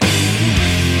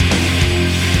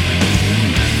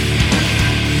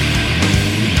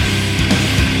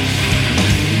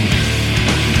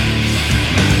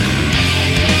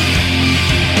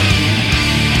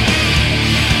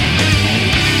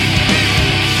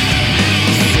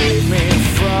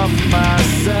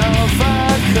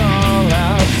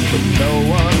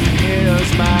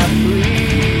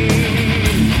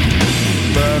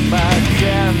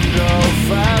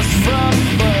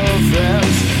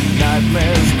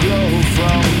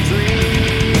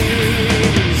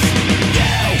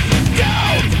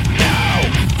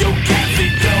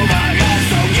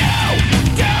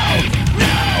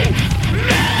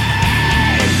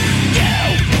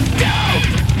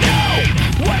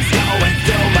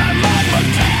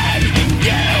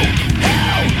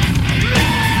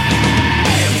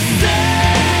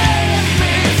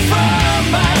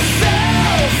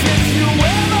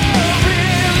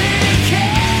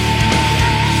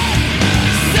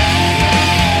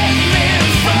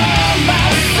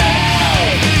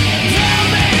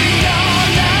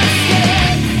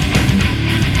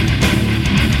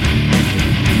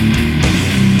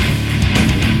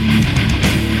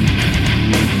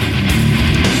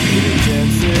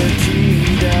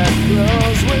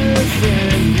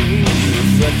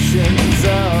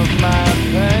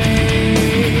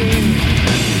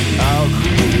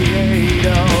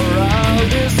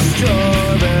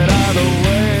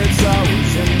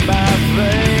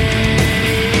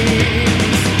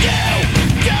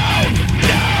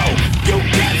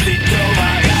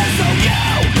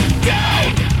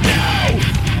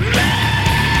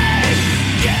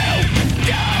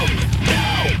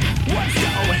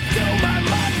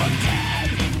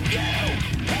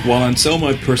While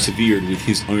Anselmo persevered with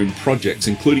his own projects,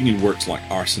 including in works like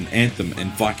Arson Anthem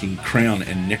and Viking Crown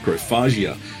and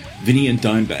Necrophagia, Vinnie and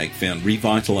Dimebag found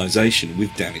revitalization with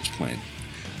Damageplan.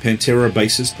 Pantera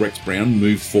bassist Rex Brown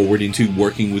moved forward into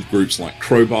working with groups like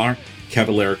Crowbar,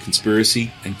 Cavalera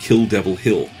Conspiracy, and Kill Devil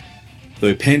Hill.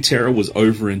 Though Pantera was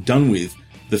over and done with,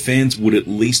 the fans would at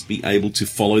least be able to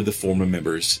follow the former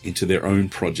members into their own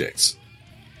projects.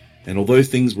 And although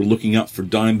things were looking up for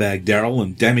Dimebag Darrell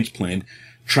and Damageplan,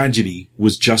 tragedy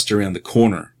was just around the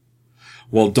corner.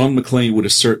 While Don McLean would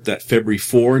assert that February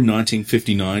 4,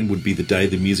 1959 would be the day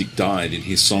the music died in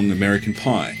his song American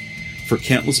Pie, for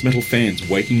countless metal fans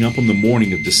waking up on the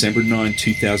morning of December 9,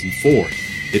 2004,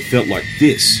 it felt like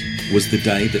this was the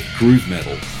day that groove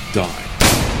metal died.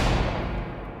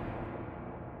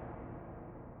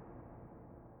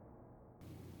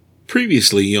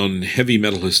 Previously on Heavy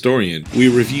Metal Historian, we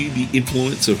reviewed the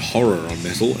influence of horror on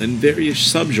metal and various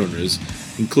subgenres,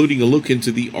 including a look into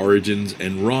the origins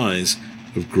and rise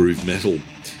of groove metal.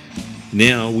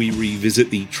 Now we revisit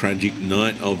the tragic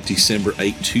night of December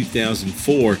 8,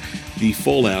 2004, the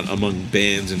fallout among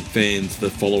bands and fans the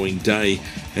following day,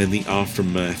 and the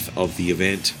aftermath of the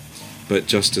event. But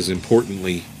just as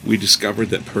importantly, we discovered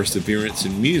that perseverance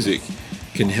in music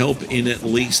can help in at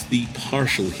least the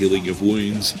partial healing of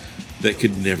wounds that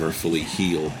could never fully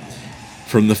heal.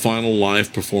 From the final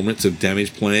live performance of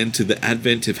Damageplan to the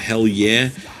advent of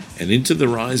Hellyeah and into the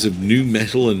rise of Nu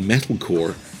Metal and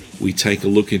Metalcore, we take a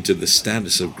look into the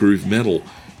status of groove metal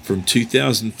from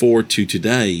 2004 to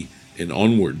today and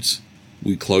onwards.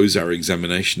 We close our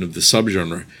examination of the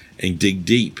subgenre and dig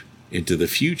deep into the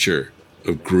future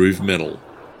of groove metal.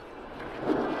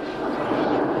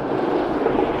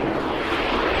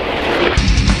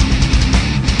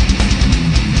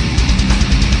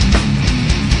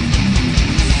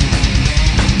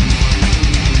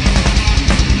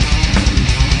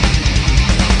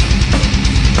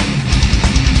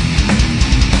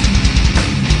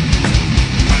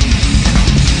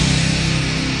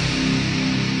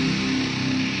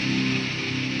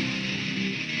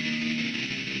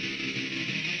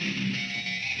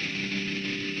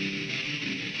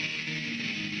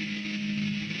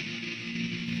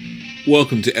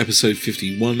 Welcome to episode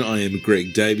 51. I am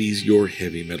Greg Davies, your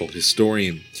heavy metal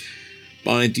historian.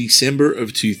 By December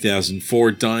of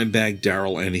 2004, Dimebag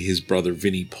Darrell and his brother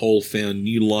Vinnie Paul found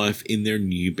new life in their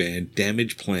new band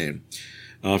Damageplan.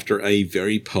 After a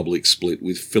very public split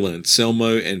with Phil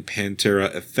Anselmo and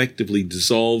Pantera effectively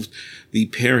dissolved, the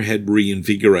pair had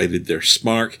reinvigorated their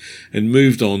spark and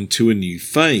moved on to a new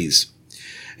phase.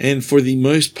 And for the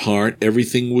most part,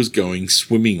 everything was going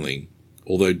swimmingly.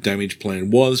 Although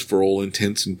Damageplan was, for all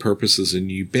intents and purposes, a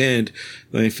new band,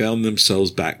 they found themselves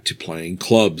back to playing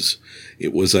clubs.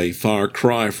 It was a far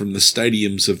cry from the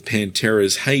stadiums of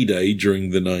Pantera's heyday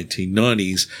during the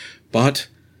 1990s, but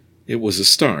it was a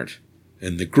start,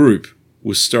 and the group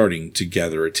was starting to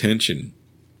gather attention.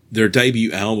 Their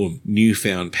debut album,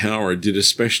 Newfound Power, did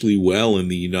especially well in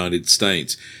the United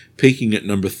States, peaking at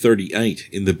number 38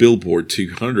 in the Billboard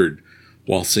 200,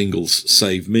 while singles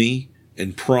Save Me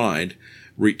and Pride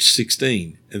reached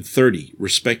 16 and 30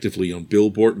 respectively on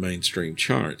Billboard mainstream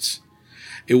charts.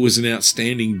 It was an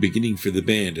outstanding beginning for the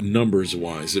band,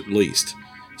 numbers-wise at least,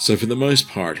 so for the most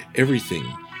part everything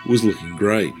was looking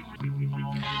great.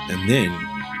 And then,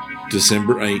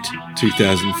 December 8,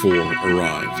 2004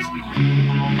 arrived.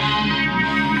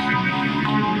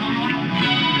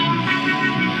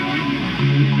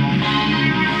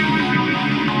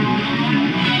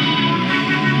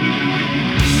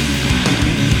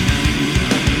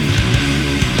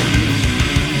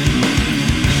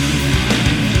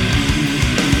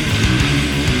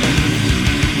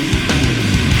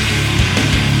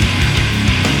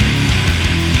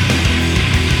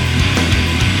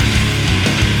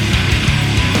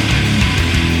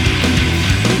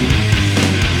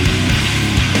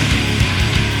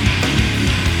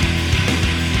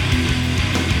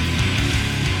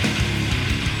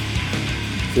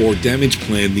 For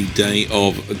Damageplan, the day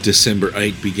of December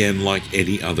 8 began like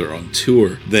any other on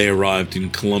tour. They arrived in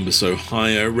Columbus,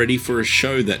 Ohio, ready for a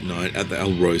show that night at the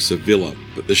El Rosa Villa.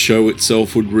 But the show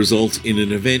itself would result in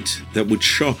an event that would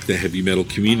shock the heavy metal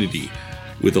community,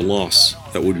 with a loss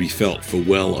that would be felt for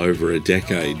well over a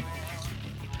decade.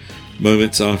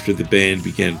 Moments after the band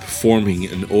began performing,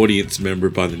 an audience member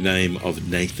by the name of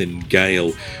Nathan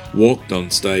Gale walked on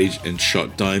stage and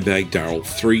shot Dimebag Darrell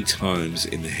 3 times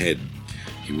in the head.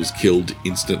 He was killed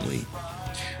instantly.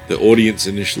 The audience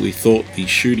initially thought the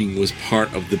shooting was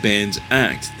part of the band's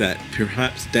act, that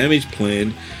perhaps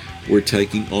Damageplan were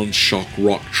taking on shock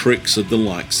rock tricks of the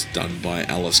likes done by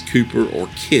Alice Cooper or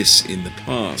Kiss in the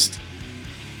past.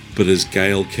 But as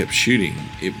Gale kept shooting,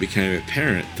 it became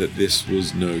apparent that this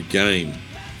was no game.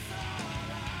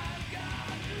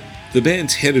 The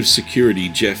band's head of security,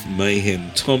 Jeff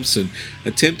Mayhem Thompson,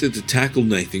 attempted to tackle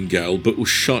Nathan Gale but was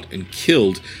shot and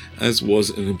killed, as was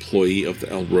an employee of the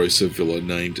El Rosa Villa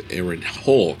named Aaron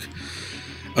Hawke.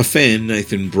 A fan,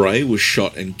 Nathan Bray, was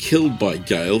shot and killed by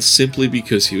Gale simply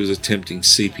because he was attempting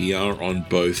CPR on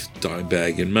both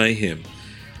Dimebag and Mayhem.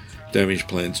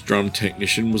 Damageplan's drum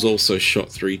technician was also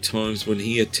shot 3 times when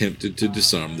he attempted to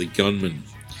disarm the gunman.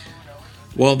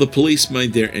 While the police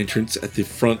made their entrance at the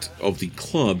front of the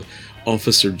club,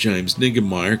 Officer James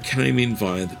Niggemeyer came in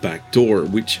via the back door,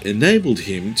 which enabled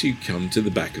him to come to the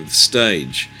back of the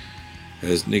stage.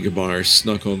 As Niggemeyer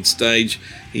snuck on stage,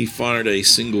 he fired a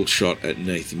single shot at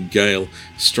Nathan Gale,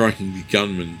 striking the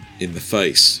gunman in the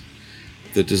face.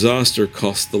 The disaster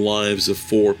cost the lives of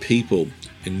 4 people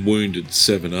and wounded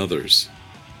 7 others.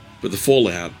 But the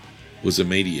fallout was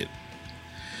immediate.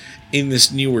 In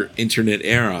this newer internet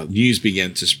era, news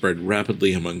began to spread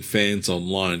rapidly among fans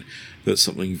online that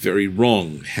something very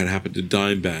wrong had happened to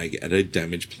Dimebag at a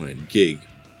Damageplan gig.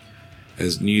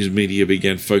 As news media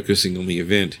began focusing on the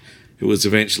event, it was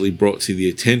eventually brought to the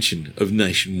attention of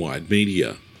nationwide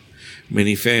media.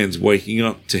 Many fans waking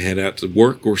up to head out to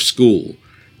work or school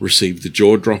received the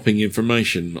jaw-dropping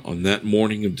information on that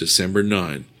morning of December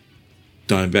 9.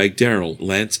 Dimebag Darrell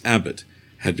Lance Abbott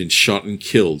had been shot and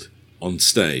killed on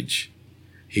stage.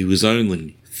 He was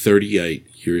only 38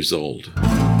 years old.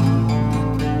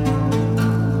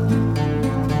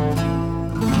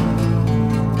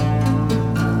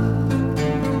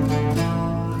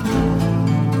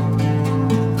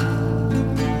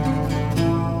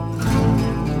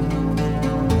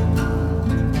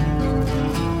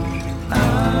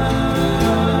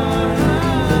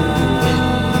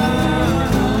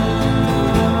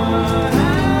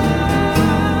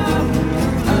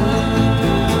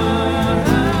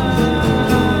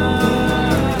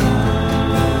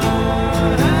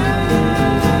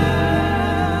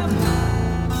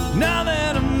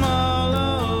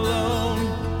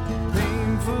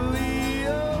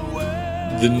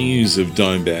 The news of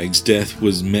Dimebag's death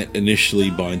was met initially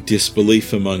by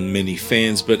disbelief among many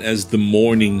fans, but as the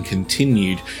mourning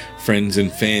continued, friends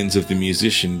and fans of the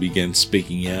musician began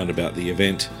speaking out about the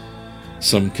event.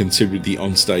 Some considered the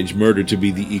onstage murder to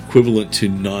be the equivalent to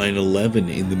 9/11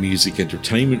 in the music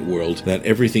entertainment world, that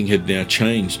everything had now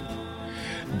changed.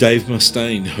 Dave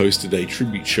Mustaine hosted a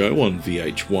tribute show on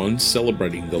VH1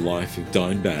 celebrating the life of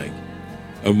Dimebag.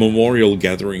 A memorial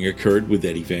gathering occurred with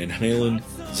Eddie Van Halen,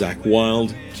 Zakk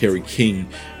Wylde, Kerry King,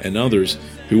 and others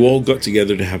who all got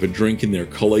together to have a drink in their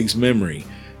colleague's memory,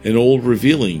 and all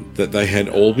revealing that they had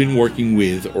all been working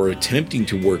with or attempting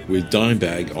to work with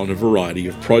Dimebag on a variety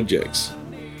of projects.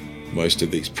 Most of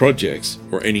these projects,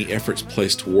 or any efforts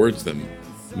placed towards them,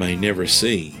 may never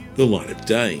see the light of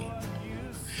day.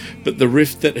 But the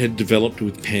rift that had developed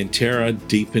with Pantera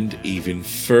deepened even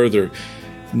further.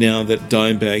 Now that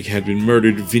Dimebag had been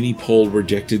murdered, Vinnie Paul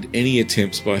rejected any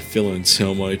attempts by Phil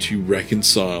Anselmo to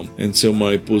reconcile.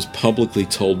 Anselmo was publicly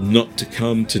told not to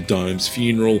come to Dime's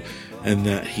funeral and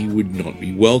that he would not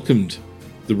be welcomed.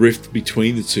 The rift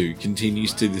between the two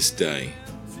continues to this day.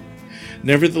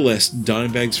 Nevertheless,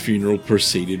 Dimebag's funeral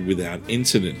proceeded without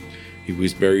incident. He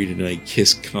was buried in a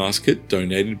Kiss casket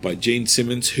donated by Gene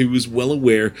Simmons, who was well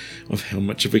aware of how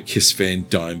much of a Kiss fan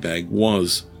Dimebag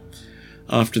was.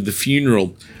 After the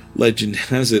funeral, legend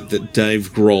has it that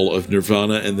Dave Grohl of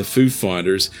Nirvana and the Foo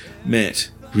Fighters met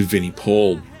with Vinnie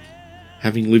Paul.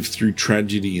 Having lived through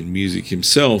tragedy in music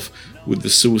himself, with the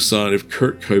suicide of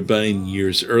Kurt Cobain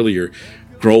years earlier,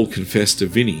 Grohl confessed to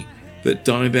Vinnie that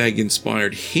Dimebag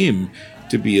inspired him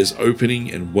to be as opening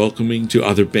and welcoming to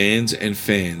other bands and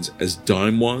fans as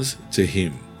Dime was to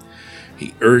him.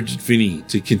 He urged Vinnie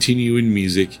to continue in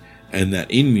music, and that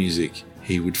in music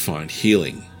he would find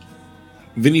healing.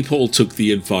 Vinnie Paul took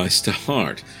the advice to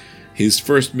heart. His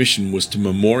first mission was to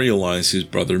memorialize his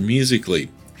brother musically.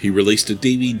 He released a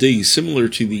DVD similar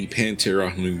to the Pantera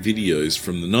home videos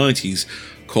from the 90s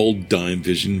called Dime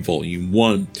Vision Volume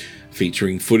 1,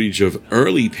 featuring footage of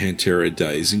early Pantera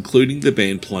days, including the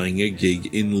band playing a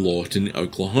gig in Lawton,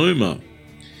 Oklahoma.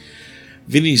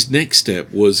 Vinnie's next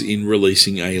step was in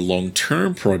releasing a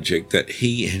long-term project that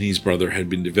he and his brother had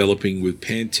been developing with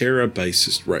Pantera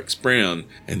bassist Rex Brown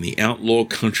and the outlaw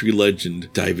country legend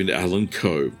David Allan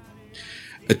Coe.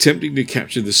 Attempting to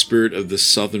capture the spirit of the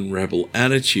Southern rebel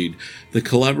attitude, the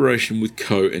collaboration with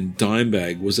Coe and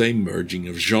Dimebag was a merging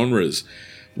of genres.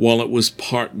 While it was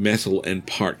part metal and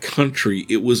part country,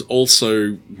 it was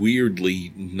also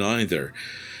weirdly neither.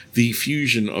 The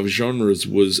fusion of genres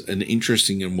was an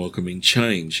interesting and welcoming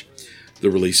change. The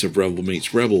release of Rebel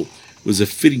Meets Rebel was a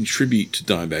fitting tribute to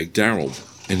Dimebag Darrell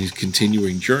and his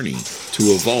continuing journey to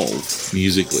evolve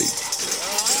musically.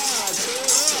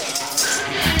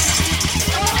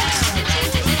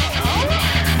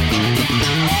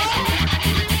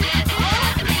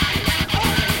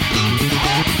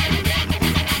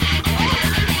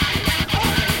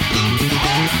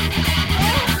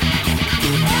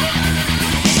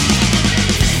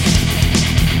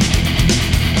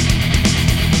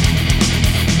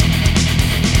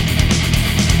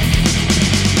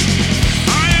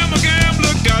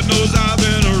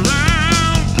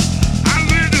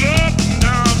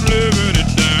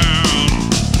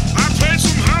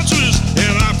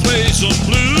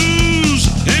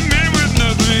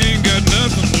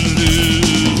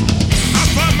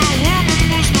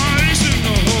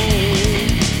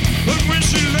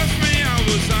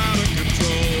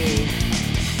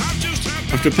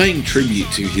 After paying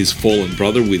tribute to his fallen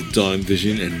brother with Dime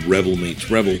Vision and Rebel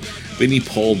Meets Rebel, Vinnie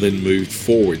Paul then moved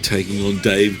forward, taking on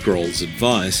Dave Grohl's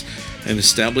advice, and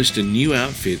established a new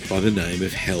outfit by the name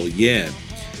of Hellyeah.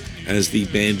 As the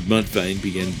band Mudvayne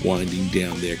began winding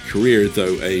down their career,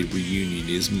 though a reunion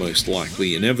is most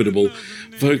likely inevitable,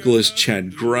 vocalist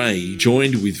Chad Gray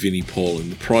joined with Vinnie Paul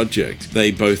in the project. They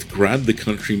both grabbed the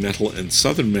country metal and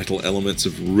southern metal elements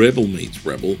of Rebel Meets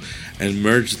Rebel and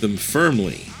merged them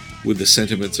firmly with the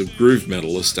sentiments of groove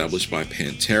metal established by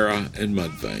Pantera and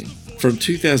Mudvayne. From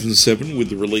 2007,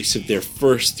 with the release of their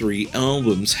first 3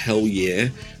 albums, Hellyeah,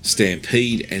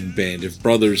 Stampede, and Band of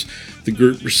Brothers, the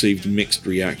group received mixed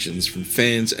reactions from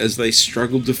fans as they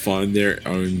struggled to find their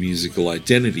own musical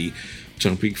identity,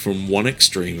 jumping from one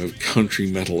extreme of country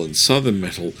metal and southern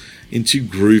metal into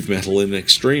groove metal and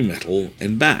extreme metal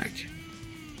and back.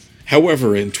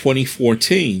 However, in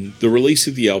 2014, the release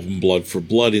of the album Blood for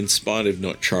Blood, in spite of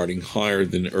not charting higher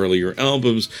than earlier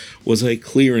albums, was a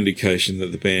clear indication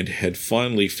that the band had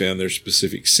finally found their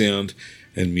specific sound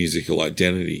and musical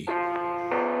identity.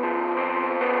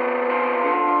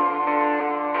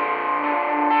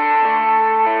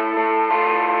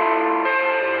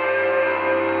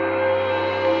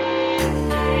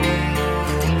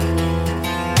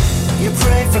 You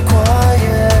pray for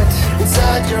quiet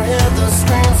inside your head, the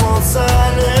screams won't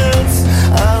silence.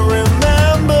 I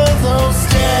remember those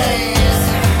days,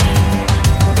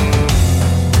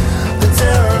 the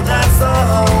terror that's the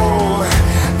home,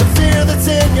 the fear that's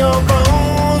in your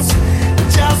bones, it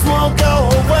just won't go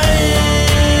away.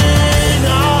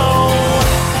 No,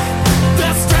 the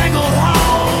strangled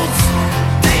holds,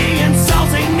 the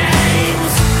insulting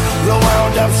names, the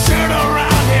wound up shirt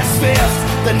around his fist,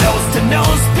 the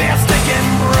nose-to-nose fist, taking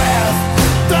breath,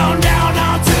 thrown down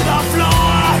onto the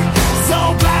floor,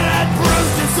 so battered,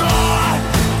 bruised and sore,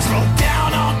 thrown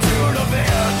down onto the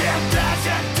bed, and dash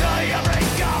until you break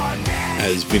your neck.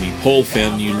 As Vinnie Paul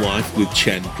found new life with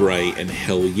Chad Gray and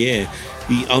Hellyeah,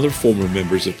 the other former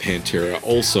members of Pantera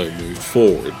also moved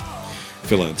forward.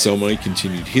 Phil Anselmo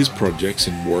continued his projects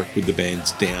and worked with the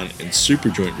bands Down and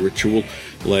Superjoint Ritual,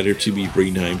 later to be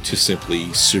renamed to simply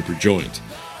Superjoint.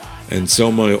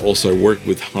 Anselmo also worked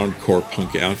with hardcore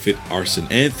punk outfit Arson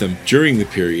Anthem during the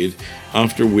period,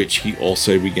 after which he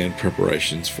also began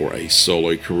preparations for a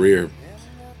solo career.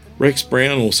 Rex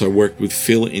Brown also worked with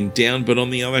Phil in Down, but on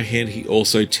the other hand he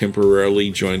also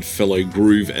temporarily joined fellow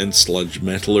groove and sludge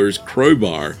metalers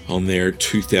Crowbar on their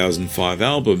 2005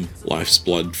 album Life's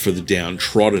Blood for the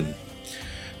Downtrodden.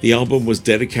 The album was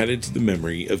dedicated to the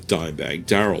memory of Dimebag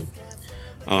Darrell.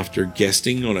 After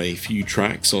guesting on a few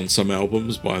tracks on some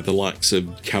albums by the likes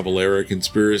of Cavalera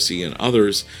Conspiracy and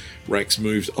others, Rex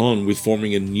moved on with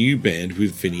forming a new band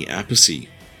with Vinny Appice.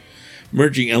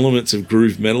 Merging elements of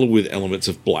groove metal with elements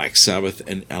of Black Sabbath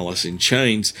and Alice in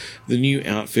Chains, the new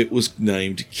outfit was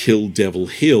named Kill Devil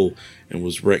Hill and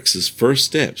was Rex's first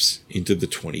steps into the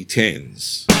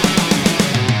 2010s.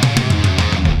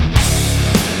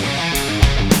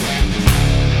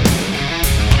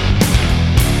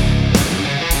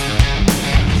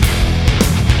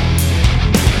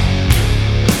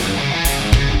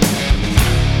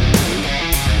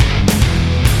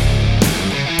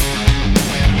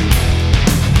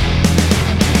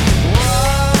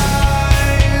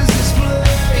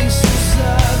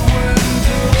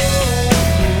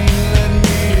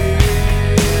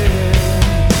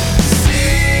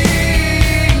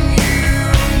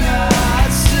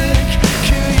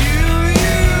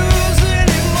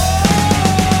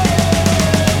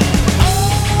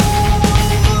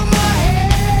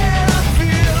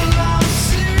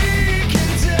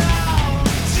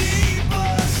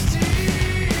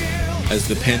 As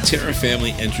the Pantera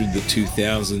family entered the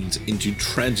 2000s into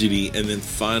tragedy and then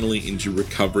finally into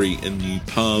recovery and new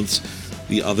paths,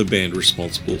 the other band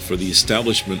responsible for the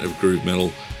establishment of groove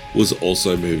metal, was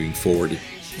also moving forward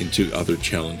into other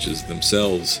challenges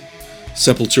themselves.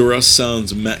 Sepultura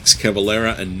sans Max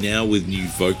Cavalera, and now with new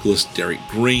vocalist Derek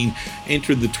Green,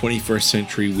 entered the 21st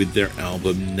century with their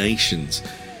album Nations.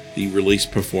 The release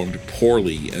performed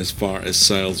poorly as far as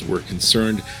sales were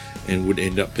concerned, and would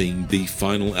end up being the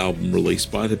final album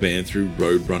released by the band through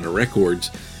Roadrunner Records,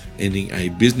 ending a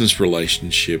business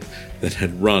relationship that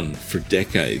had run for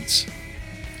decades.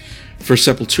 For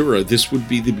Sepultura, this would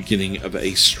be the beginning of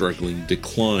a struggling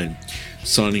decline.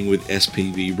 Signing with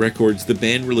SPV Records, the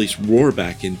band released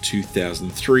Roarback in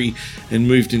 2003 and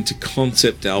moved into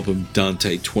concept album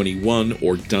Dante 21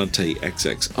 or Dante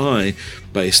XXI,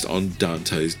 based on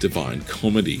Dante's Divine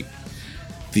Comedy.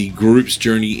 The group's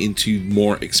journey into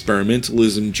more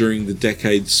experimentalism during the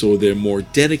decade saw their more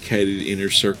dedicated inner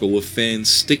circle of fans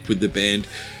stick with the band,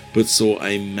 but saw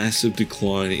a massive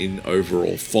decline in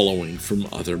overall following from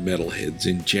other metalheads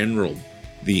in general.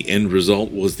 The end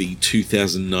result was the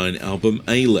 2009 album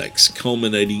Alex,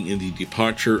 culminating in the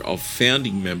departure of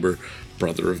founding member,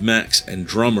 brother of Max, and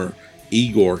drummer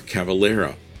Igor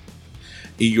Cavalera.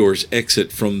 Igor's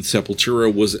exit from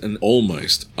Sepultura was an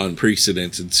almost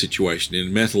unprecedented situation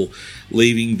in metal,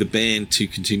 leaving the band to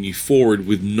continue forward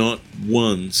with not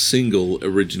one single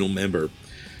original member.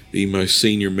 The most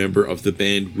senior member of the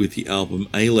band with the album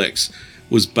Alex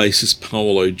was bassist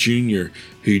Paolo Jr.,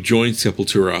 who joined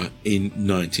Sepultura in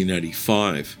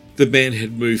 1985. The band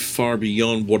had moved far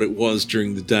beyond what it was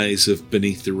during the days of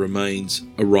Beneath the Remains,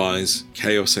 Arise,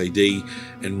 Chaos AD,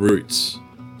 and Roots.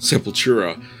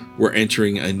 Sepultura were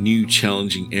entering a new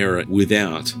challenging era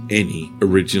without any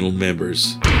original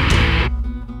members.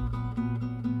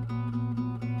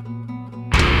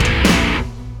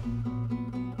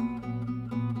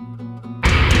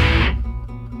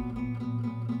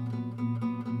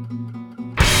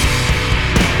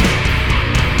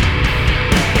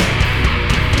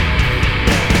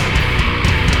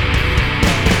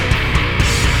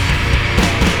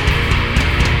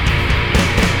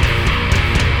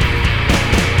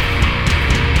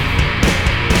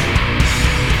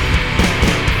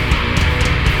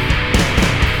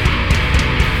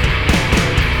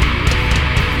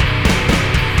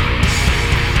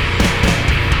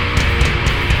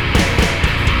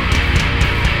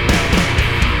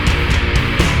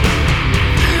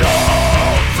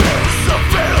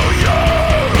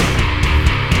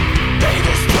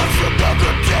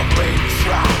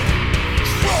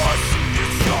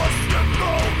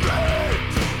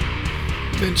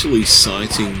 Eventually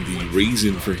citing the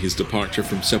reason for his departure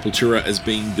from Sepultura as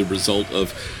being the result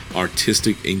of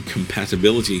artistic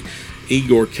incompatibility,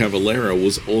 Igor Cavalera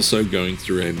was also going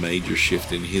through a major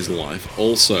shift in his life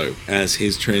also. As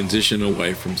his transition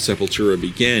away from Sepultura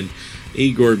began,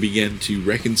 Igor began to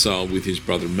reconcile with his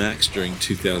brother Max during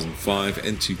 2005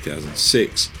 and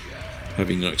 2006.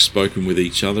 Having not spoken with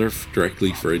each other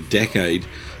directly for a decade,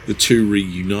 the two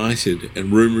reunited,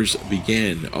 and rumours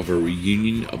began of a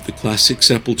reunion of the classic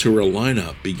Sepultura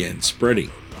lineup began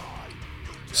spreading.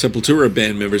 Sepultura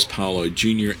band members Paolo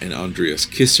Jr. and Andreas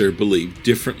Kisser believed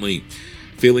differently.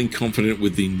 Feeling confident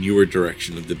with the newer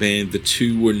direction of the band, the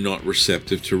two were not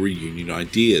receptive to reunion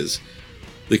ideas.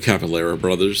 The Cavalera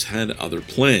brothers had other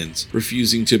plans.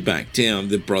 Refusing to back down,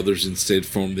 the brothers instead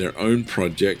formed their own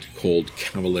project called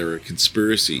Cavalera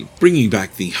Conspiracy. Bringing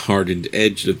back the hardened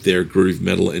edge of their groove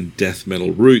metal and death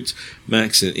metal roots,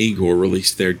 Max and Igor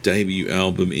released their debut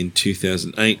album in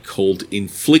 2008 called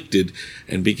Inflicted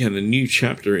and began a new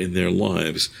chapter in their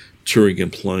lives, touring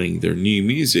and playing their new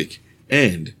music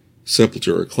and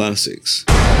Sepultura classics.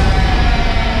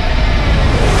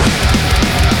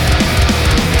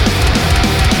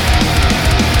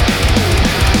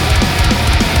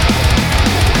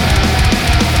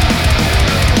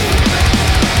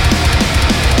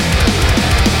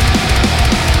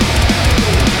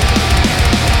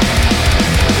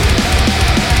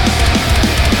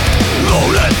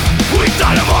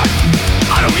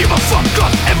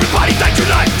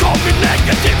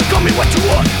 What you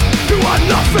want, you are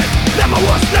nothing, never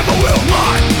was, never will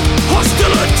lie.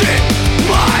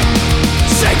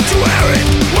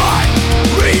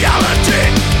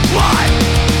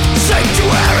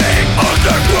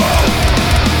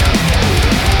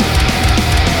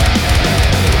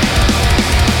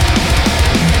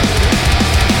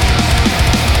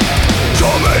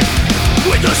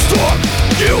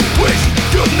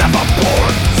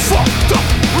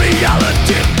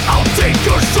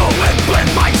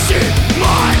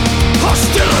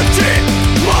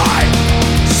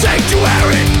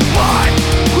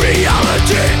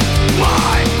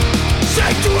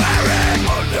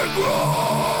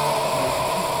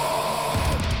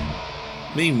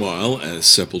 Meanwhile, as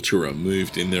Sepultura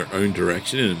moved in their own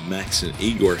direction and Max and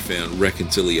Igor found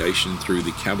reconciliation through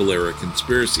the Cavalera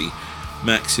conspiracy,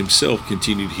 Max himself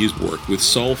continued his work with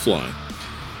Soulfly.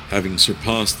 Having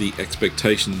surpassed the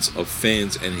expectations of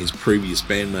fans and his previous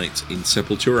bandmates in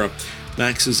Sepultura,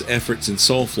 Max's efforts in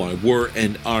Soulfly were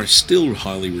and are still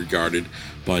highly regarded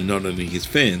by not only his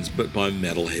fans but by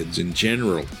metalheads in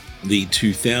general. The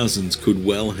 2000s could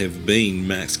well have been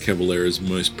Max Cavalera's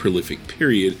most prolific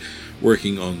period,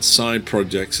 working on side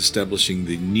projects, establishing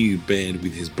the new band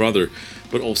with his brother,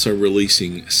 but also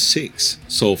releasing 6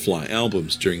 Soulfly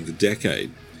albums during the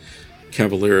decade.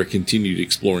 Cavalera continued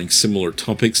exploring similar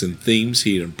topics and themes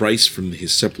he had embraced from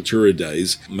his Sepultura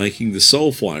days, making the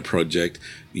Soulfly project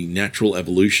the natural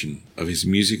evolution of his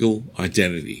musical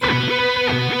identity.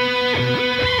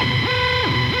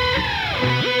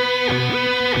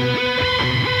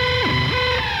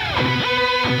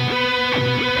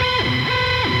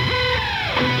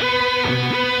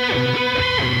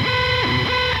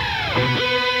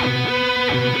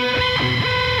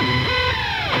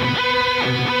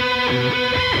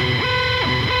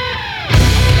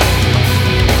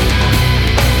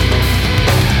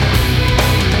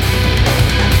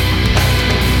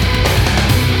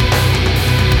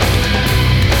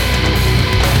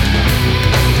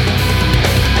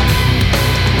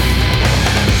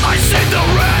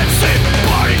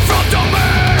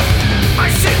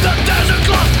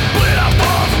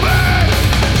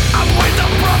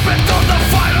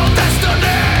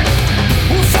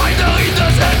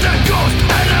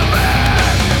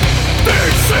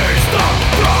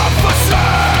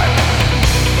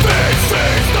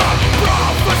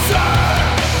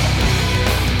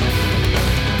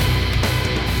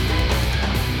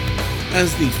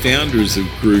 As the founders of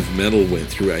groove metal went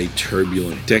through a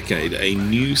turbulent decade, a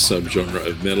new subgenre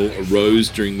of metal arose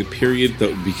during the period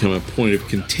that would become a point of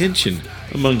contention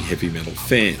among heavy metal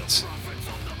fans.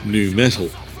 Nu metal,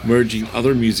 merging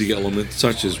other music elements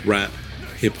such as rap,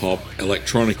 hip-hop,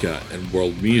 electronica, and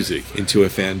world music into a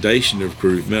foundation of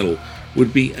groove metal,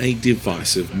 would be a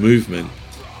divisive movement.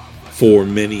 For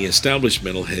many established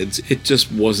metalheads, it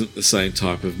just wasn't the same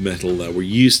type of metal they were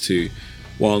used to,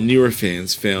 while newer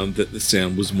fans found that the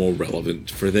sound was more relevant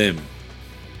for them.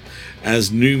 As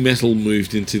nu metal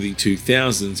moved into the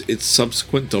 2000s, its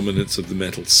subsequent dominance of the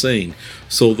metal scene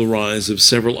saw the rise of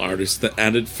several artists that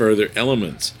added further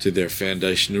elements to their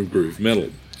foundation of groove metal.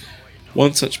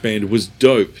 One such band was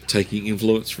Dope, taking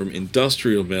influence from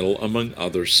industrial metal among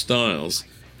other styles.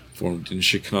 Formed in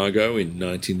Chicago in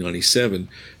 1997,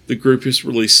 the group has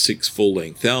released 6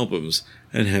 full-length albums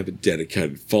and have a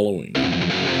dedicated following.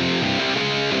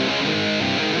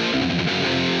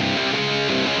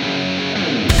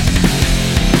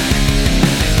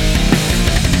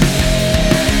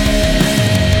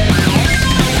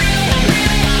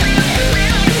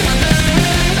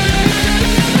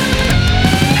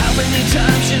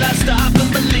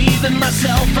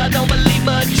 I don't believe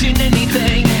much in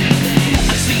anything.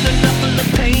 I've seen enough of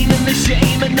the pain and the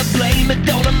shame and the blame. It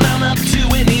don't amount up to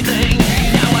anything.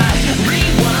 Now I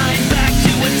rewind back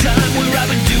to a time where I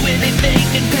would do anything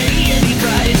and pay any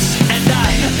price. And I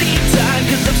need time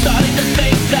cause I'm starting to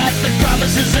think that the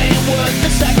promises ain't worth the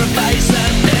sacrifice.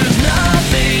 And there's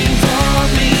nothing for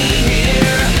me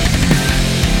here.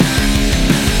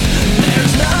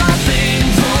 There's nothing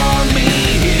for me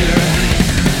here.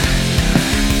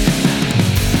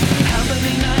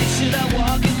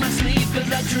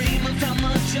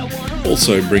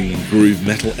 Also bringing groove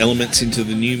metal elements into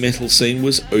the nu metal scene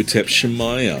was Otep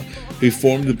Hellyeah, who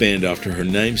formed the band after her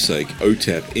namesake,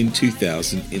 Otep, in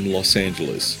 2000 in Los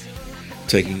Angeles.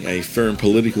 Taking a firm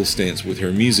political stance with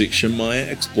her music,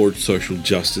 Hellyeah explored social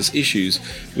justice issues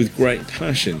with great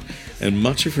passion, and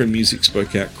much of her music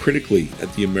spoke out critically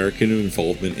at the American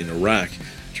involvement in Iraq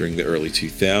during the early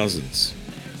 2000s.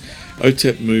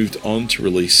 Otep moved on to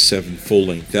release 7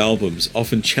 full-length albums,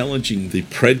 often challenging the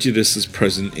prejudices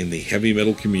present in the heavy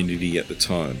metal community at the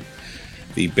time.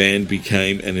 The band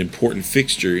became an important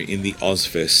fixture in the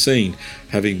Ozfest scene,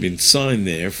 having been signed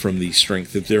there from the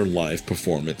strength of their live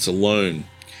performance alone.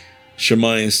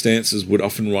 Hellyeah's stances would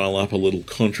often rile up a little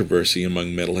controversy among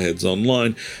metalheads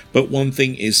online, but one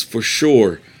thing is for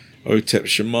sure, Otep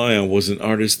Hellyeah was an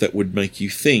artist that would make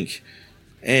you think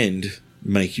and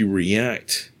make you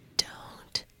react.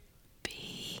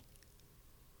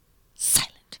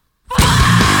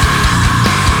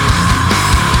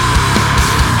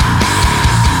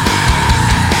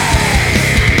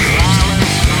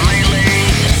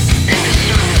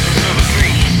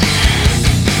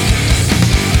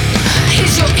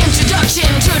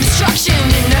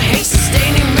 In the hate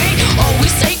sustaining me,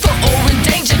 always safer or in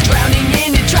danger, drowning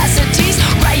in atrocities.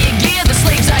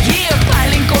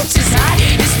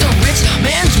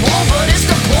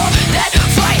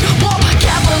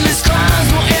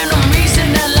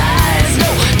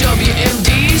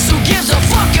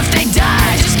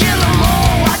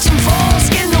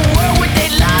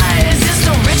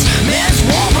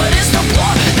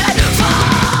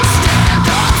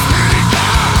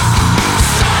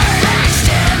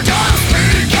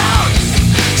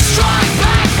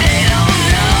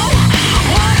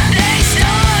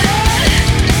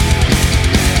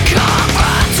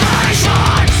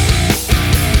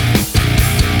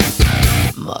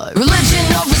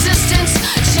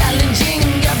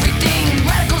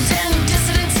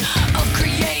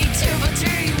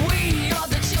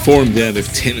 Formed out of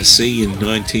Tennessee in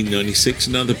 1996,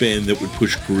 another band that would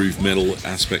push groove metal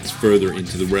aspects further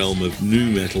into the realm of nu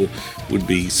metal would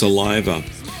be Hellyeah.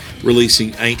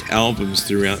 Releasing 8 albums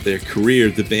throughout their career,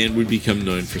 the band would become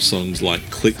known for songs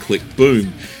like Click Click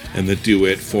Boom, and the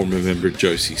duet former member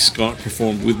Josie Scott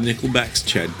performed with Nickelback's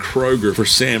Chad Kroeger for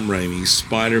Sam Raimi's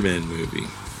Spider-Man movie.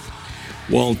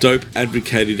 While Dope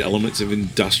advocated elements of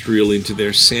industrial into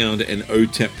their sound and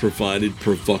OTEP provided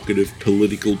provocative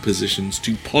political positions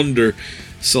to ponder,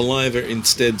 Hellyeah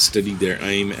instead studied their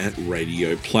aim at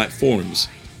radio platforms.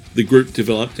 The group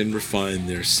developed and refined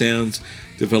their sounds,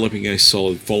 developing a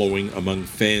solid following among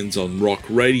fans on rock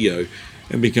radio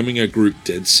and becoming a group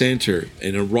dead center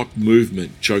in a rock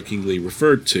movement jokingly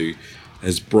referred to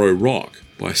as bro rock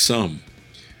by some.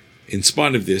 In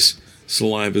spite of this,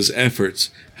 Hellyeah's efforts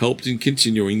helped in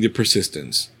continuing the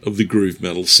persistence of the groove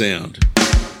metal sound.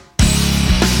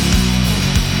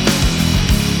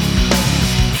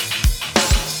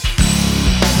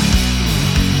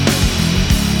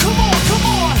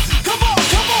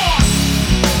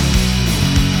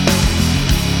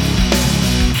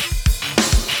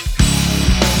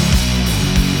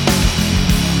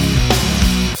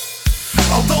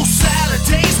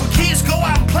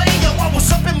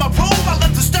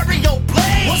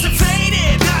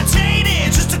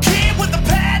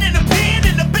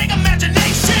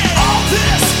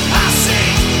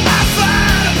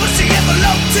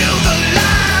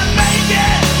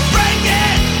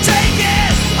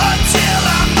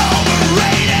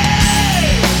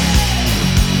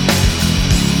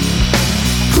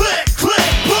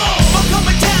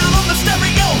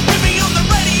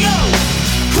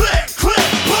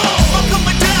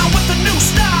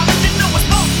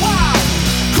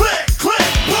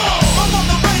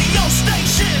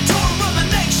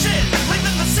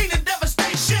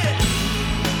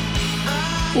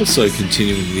 Also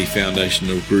continuing the foundation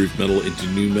of groove metal into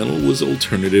nu metal was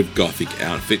alternative gothic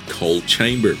outfit Cold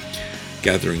Chamber,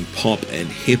 gathering pop and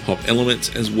hip-hop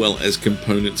elements as well as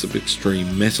components of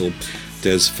extreme metal.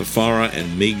 Des Fafara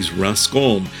and Migs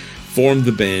Rascon formed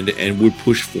the band and would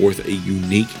push forth a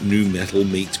unique nu metal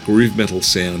meets groove metal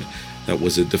sound that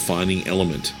was a defining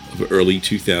element of early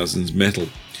 2000s metal.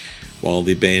 While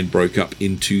the band broke up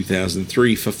in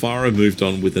 2003, Fafara moved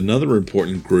on with another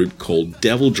important group called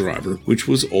Devil Driver, which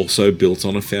was also built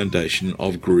on a foundation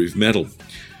of groove metal.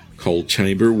 Cold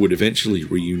Chamber would eventually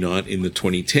reunite in the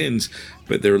 2010s,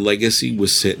 but their legacy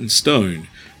was set in stone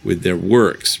with their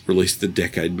works released a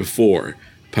decade before,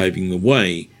 paving the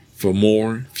way for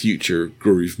more future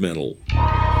groove metal.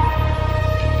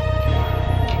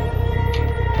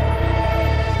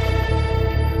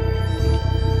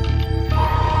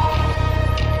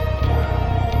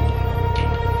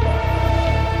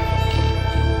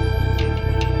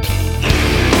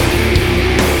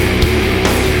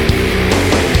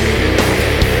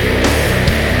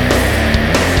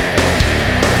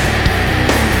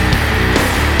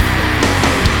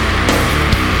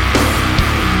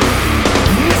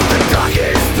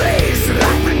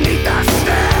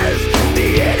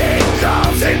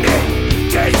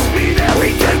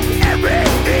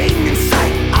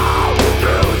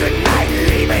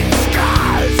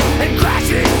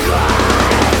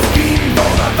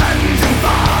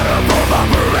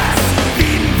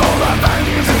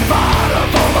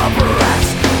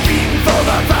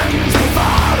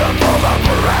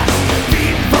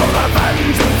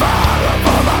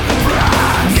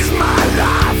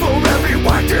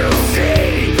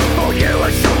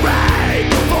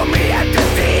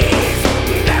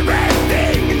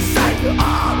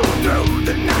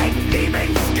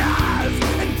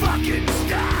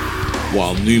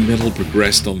 While nu metal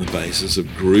progressed on the basis of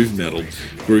groove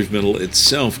metal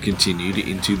itself continued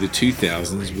into the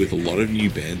 2000s with a lot of new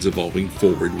bands evolving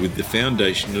forward with the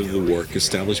foundation of the work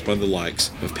established by the likes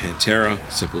of Pantera,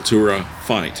 Sepultura,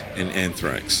 Fight, and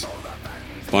Anthrax.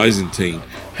 Byzantine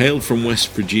hailed from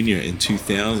West Virginia in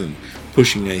 2000,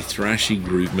 pushing a thrashy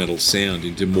groove metal sound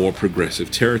into more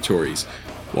progressive territories,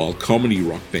 while comedy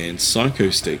rock band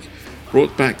Psychostick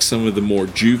brought back some of the more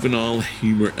juvenile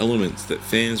humor elements that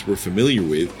fans were familiar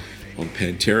with on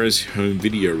Pantera's home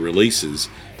video releases,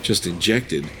 just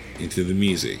injected into the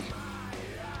music.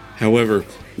 However,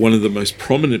 one of the most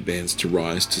prominent bands to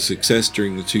rise to success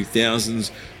during the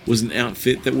 2000s was an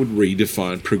outfit that would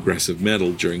redefine progressive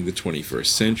metal during the 21st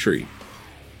century.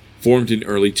 Formed in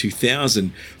early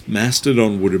 2000,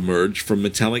 Mastodon would emerge from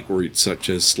metallic roots such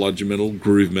as sludge metal,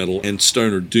 groove metal, and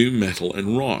stoner doom metal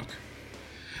and rock.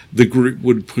 The group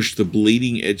would push the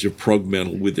bleeding edge of prog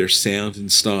metal with their sound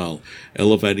and style,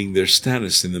 elevating their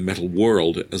status in the metal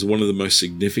world as one of the most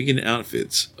significant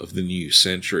outfits of the new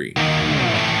century.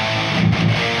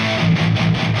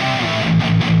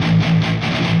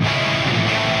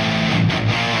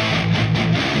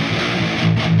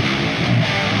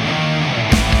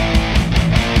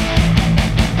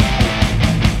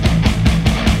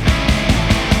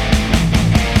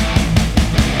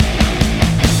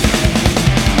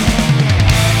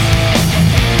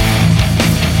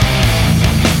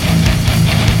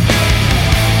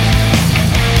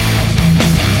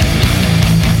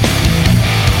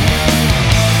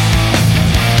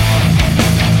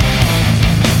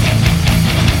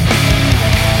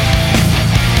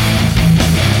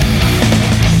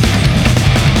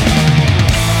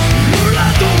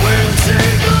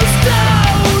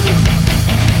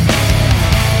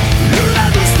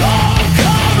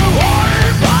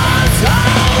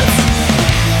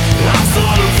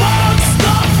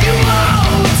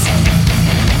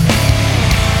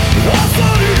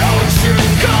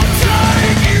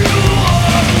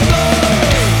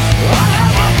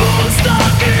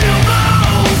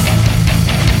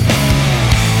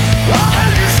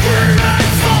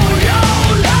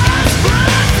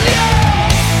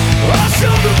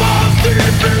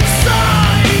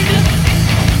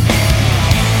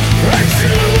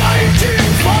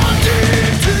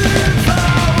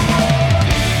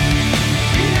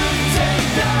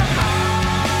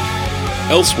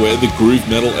 Elsewhere, the groove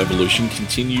metal evolution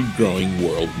continued growing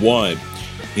worldwide.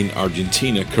 In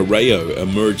Argentina, Correo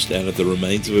emerged out of the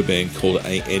remains of a band called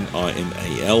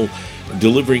ANIMAL,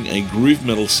 delivering a groove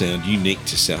metal sound unique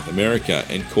to South America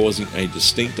and causing a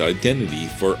distinct identity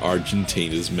for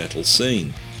Argentina's metal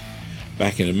scene.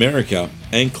 Back in America,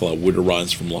 Ancla would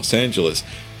arise from Los Angeles,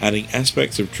 adding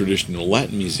aspects of traditional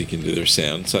Latin music into their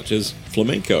sound, such as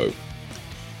flamenco.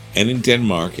 And in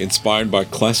Denmark, inspired by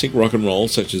classic rock and roll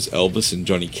such as Elvis and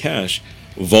Johnny Cash,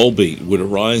 Volbeat would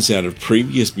arise out of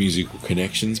previous musical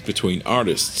connections between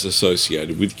artists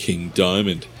associated with King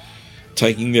Diamond.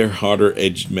 Taking their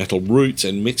harder-edged metal roots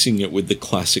and mixing it with the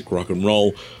classic rock and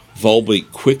roll,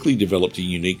 Volbeat quickly developed a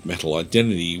unique metal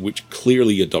identity which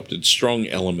clearly adopted strong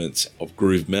elements of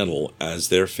groove metal as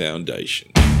their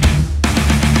foundation.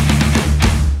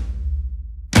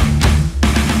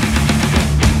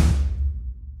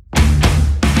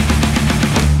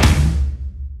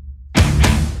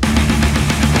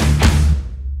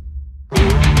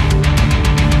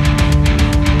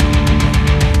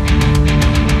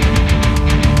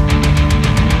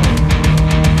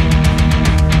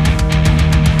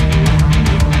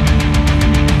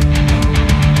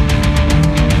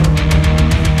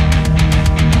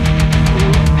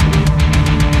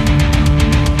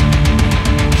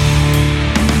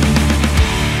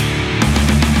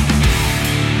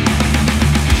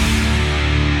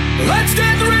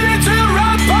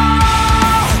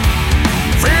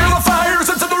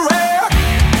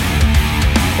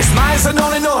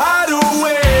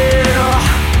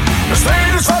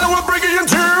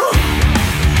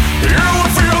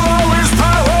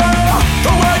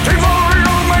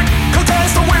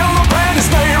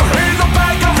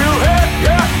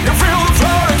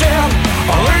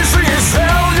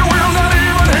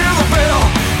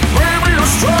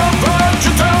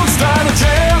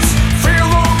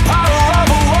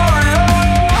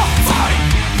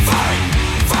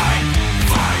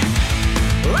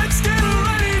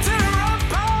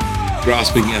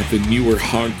 Grasping at the newer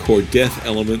hardcore death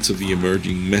elements of the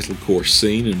emerging metalcore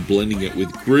scene and blending it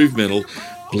with groove metal,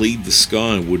 Bleed the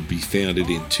Sky would be founded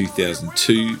in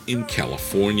 2002 in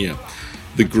California.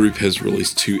 The group has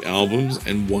released 2 albums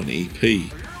and 1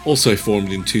 EP. Also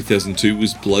formed in 2002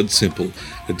 was Blood Simple,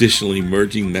 additionally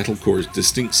merging metalcore's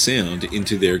distinct sound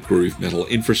into their groove metal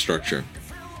infrastructure.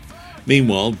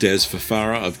 Meanwhile, Des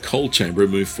Fafara of Cold Chamber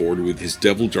moved forward with his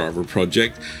Devil Driver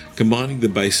project, combining the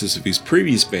basis of his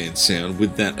previous band's sound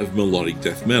with that of melodic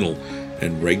death metal,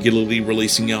 and regularly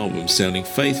releasing albums sounding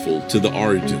faithful to the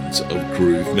origins of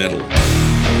groove metal.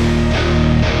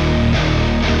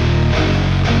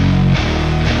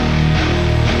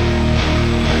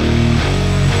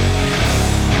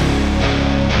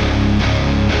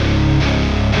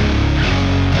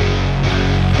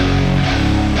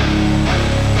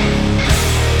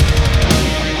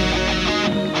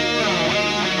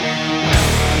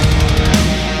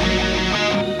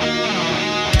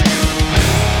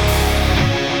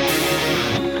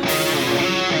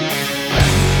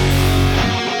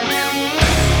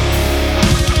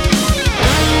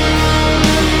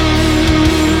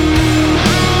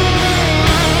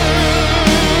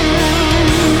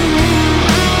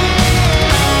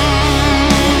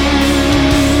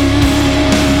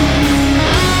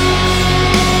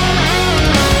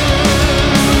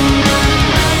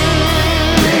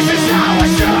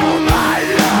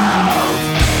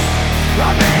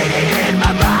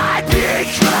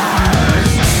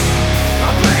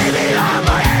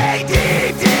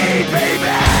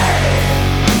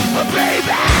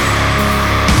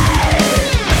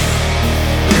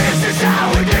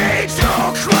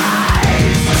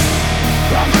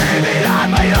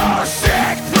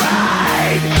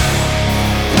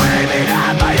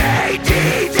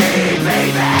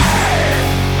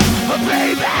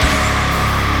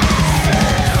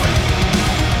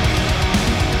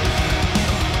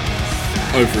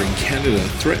 Over in Canada,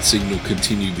 Threat Signal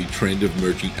continued the trend of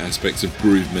merging aspects of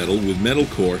groove metal with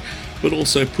metalcore, but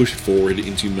also pushed forward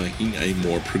into making a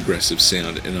more progressive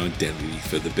sound and identity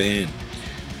for the band.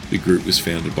 The group was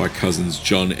founded by cousins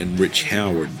John and Rich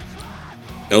Howard.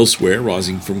 Elsewhere,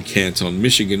 rising from Canton,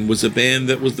 Michigan, was a band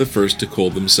that was the first to call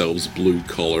themselves Blue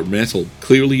Collar Metal.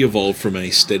 Clearly evolved from a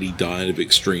steady diet of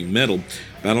extreme metal,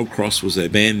 Battlecross was a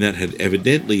band that had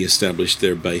evidently established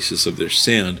their basis of their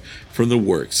sound from the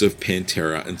works of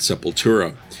Pantera and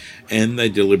Sepultura, and they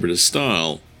delivered a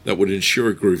style that would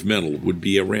ensure groove metal would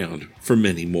be around for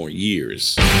many more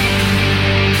years.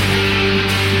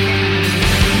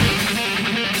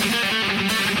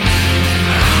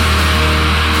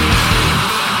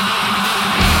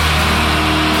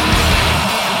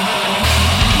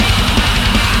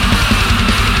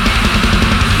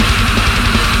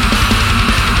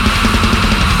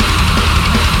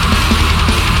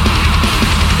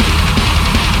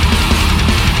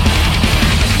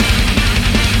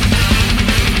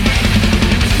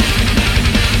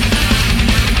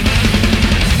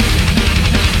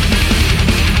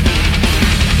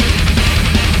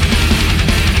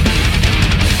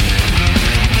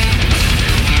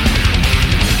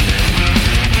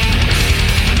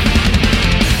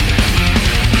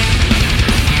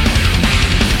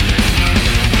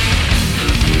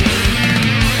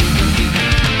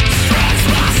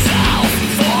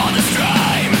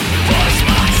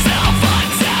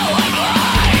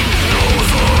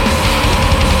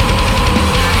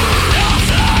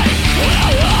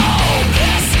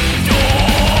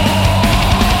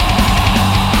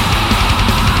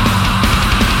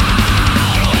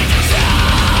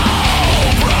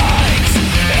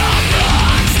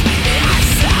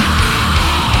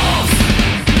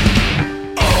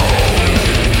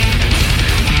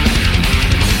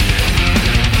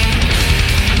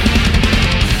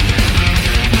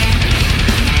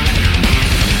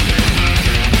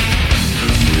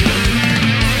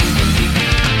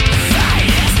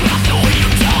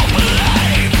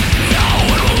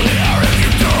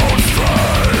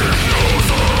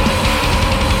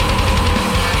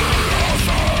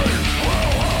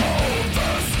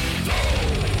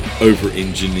 Over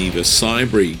in Geneva,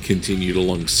 Cybreed continued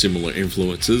along similar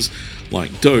influences,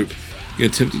 like Dope,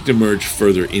 attempting to merge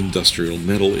further industrial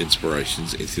metal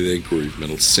inspirations into their groove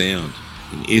metal sound.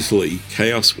 In Italy,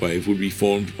 Chaos Wave would be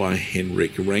formed by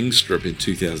Henrik Rangstrup in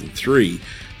 2003,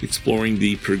 exploring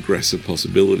the progressive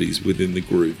possibilities within the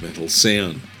groove metal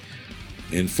sound.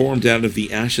 And formed out of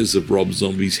the ashes of Rob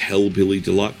Zombie's Hellbilly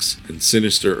Deluxe and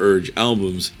Sinister Urge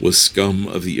albums was Scum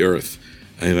of the Earth,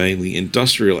 a mainly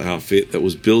industrial outfit that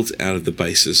was built out of the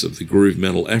basis of the groove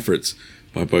metal efforts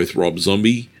by both Rob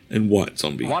Zombie and White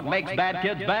Zombie. What makes bad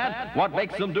kids bad? What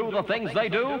makes them do the things they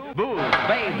do? Booze,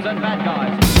 babes, and bad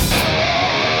guys.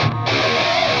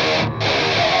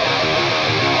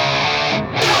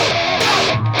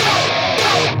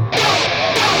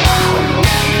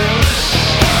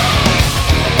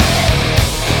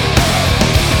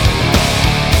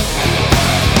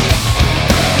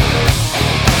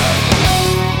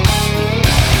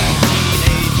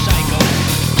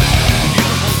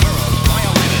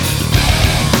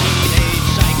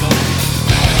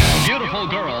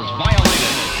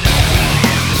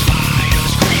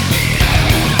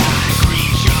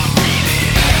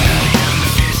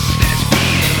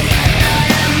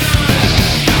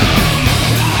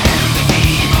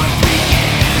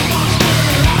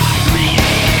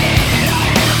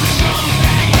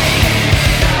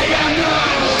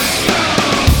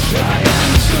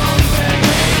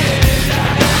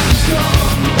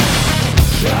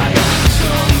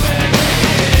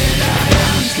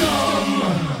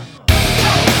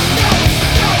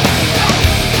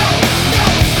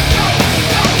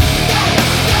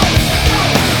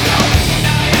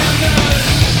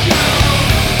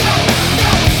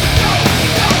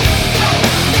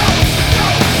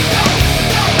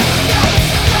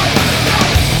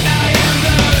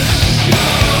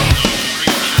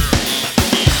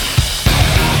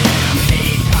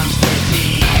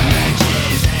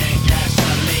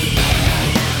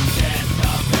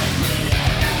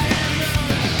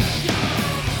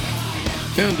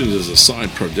 Founded as a side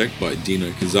project by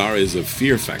Dino Cazares of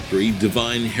Fear Factory,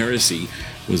 Divine Heresy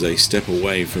was a step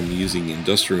away from using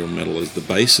industrial metal as the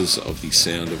basis of the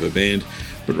sound of a band,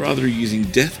 but rather using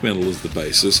death metal as the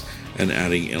basis and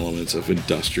adding elements of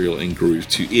industrial and groove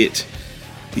to it.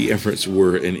 The efforts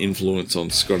were an influence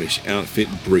on Scottish outfit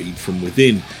Breed From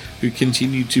Within, who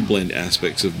continued to blend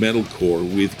aspects of metalcore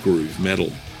with groove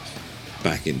metal.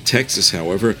 Back in Texas,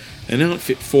 however, an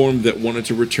outfit formed that wanted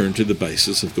to return to the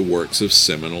basis of the works of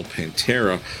seminal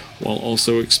Pantera, while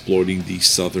also exploiting the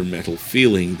southern metal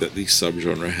feeling that the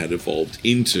subgenre had evolved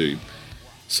into.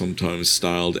 Sometimes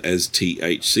styled as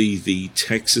THC, the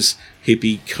Texas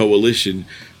Hippie Coalition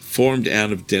formed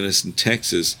out of Denison,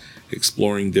 Texas,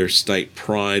 exploring their state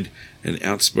pride and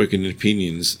outspoken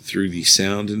opinions through the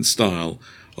sound and style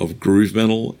of groove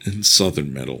metal and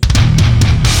southern metal.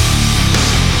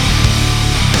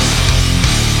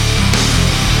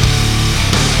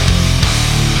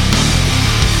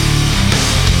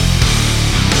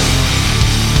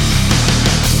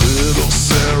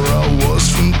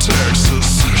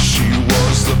 Texas, she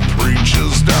was the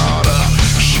preacher's daughter.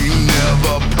 She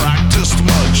never practiced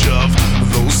much of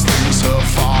those things her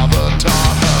father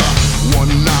taught her. One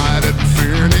night at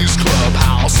Verney's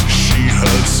clubhouse, she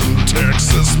heard some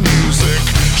Texas music.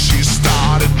 She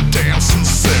started dancing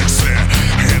sexy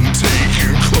and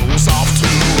taking clothes off to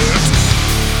it.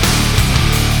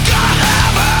 Gotta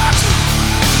have it,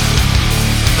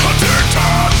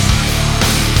 addicted.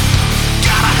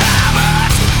 Gotta have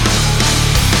it.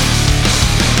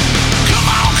 Come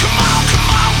on, come on, come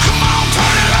on, come on,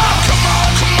 turn it up. Come on,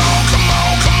 come on, come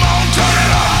on, come on, turn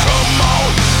it up. Come on,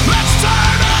 let's turn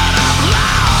it up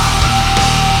louder.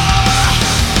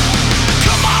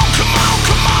 Come on, come on,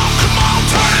 come on, come on,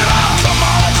 turn it up. Come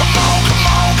on, come on, come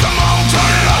on, come on,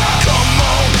 turn it up. Come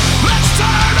on, let's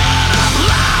turn it up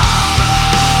louder.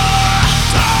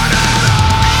 Turn it up.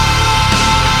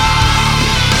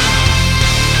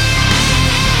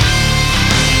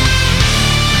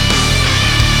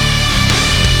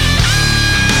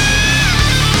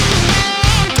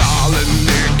 Darling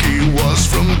Nikki was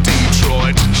from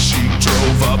Detroit. She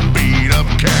drove a beat-up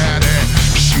caddy.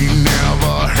 She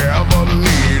never ever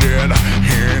needed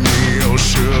any old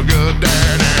sugar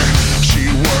daddy. She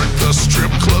worked the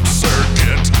strip club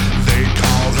circuit. They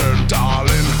called her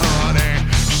Darling Honey.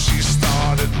 She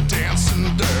started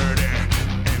dancing dirty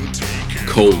and taking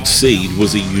Cold Seed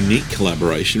was a unique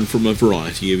collaboration from a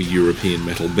variety of European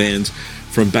metal bands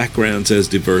from backgrounds as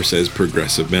diverse as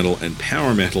progressive metal and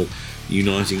power metal,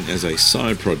 uniting as a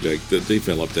side project that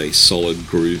developed a solid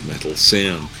groove metal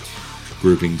sound.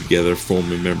 Grouping together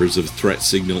former members of Threat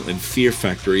Signal and Fear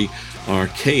Factory,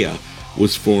 Hellyeah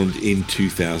was formed in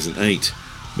 2008.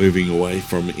 Moving away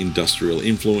from industrial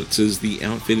influences, the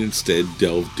outfit instead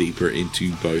delved deeper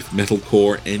into both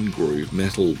metalcore and groove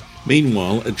metal.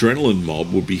 Meanwhile, Adrenaline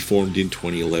Mob would be formed in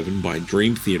 2011 by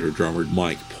Dream Theater drummer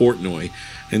Mike Portnoy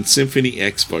and Symphony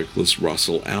X vocalist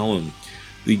Russell Allen.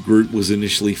 The group was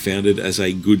initially founded as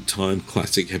a good time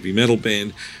classic heavy metal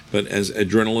band, but as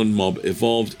Adrenaline Mob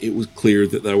evolved, it was clear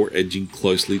that they were edging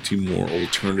closely to more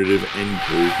alternative and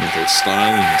groove metal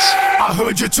stylings. I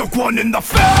heard you took one in the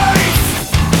face.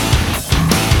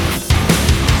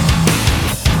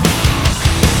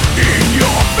 In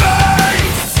your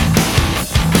face.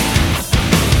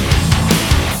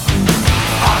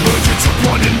 I heard you took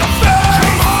one in the face.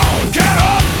 Come on, get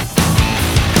up.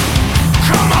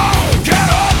 Come on, get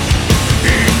up.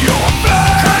 In your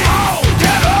face. Come on,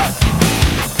 get up.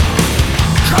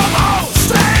 Come on,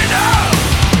 stand up.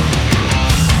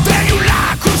 Then you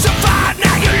lie, crucified.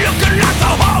 Now you're looking like the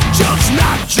Hulk just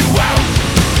knocked you out.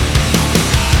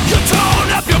 You're torn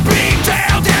up, you're beat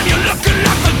down. Damn, you're looking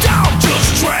like the dog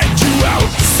just dragged you out.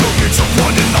 So you took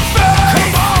one in the face.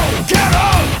 Come on, get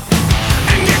up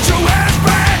and get your ass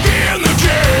back in the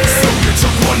game. So you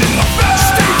took one in the face.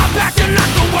 Stop acting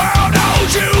like the world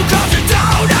owes you, 'cause it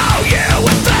don't owe you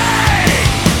a thing.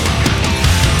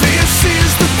 This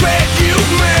is the bet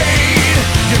you've made.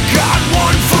 You got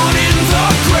one foot in the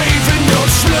grave and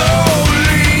you're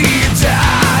slowly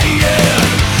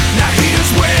dying. Now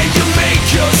here's where you make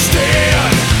your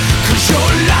stand, 'cause your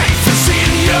life is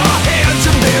in your hands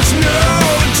and there's no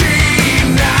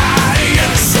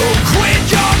denying. So quit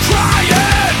your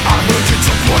crying. I heard you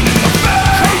took one in the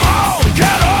face. Come on,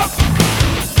 get up.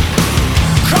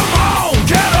 Come on,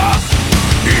 get up.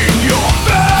 In your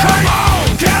face. Come on,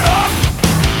 get up.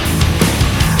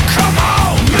 Come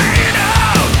on, man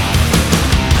up.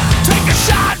 Take a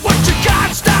shot, what you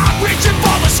got? Stop reaching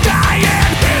for the sky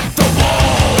and hit the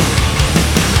wall.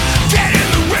 Get in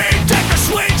the ring, take a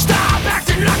swing. Stop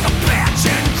acting like a bitch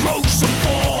and grow some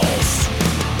balls.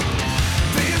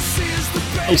 This is the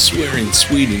best. Elsewhere in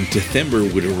Sweden, December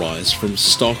would arise from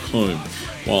Stockholm.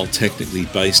 While technically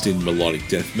based in melodic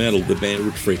death metal, the band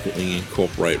would frequently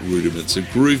incorporate rudiments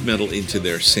of groove metal into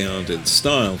their sound and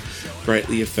style,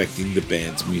 greatly affecting the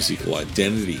band's musical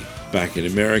identity. Back in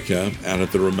America, out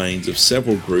of the remains of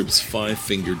several groups, Five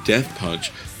Finger Death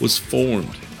Punch was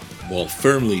formed. While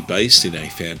firmly based in a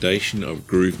foundation of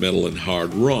groove metal and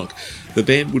hard rock, the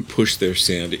band would push their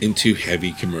sound into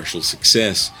heavy commercial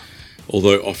success.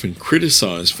 Although often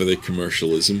criticized for their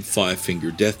commercialism, Five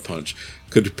Finger Death Punch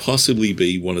could possibly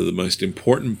be one of the most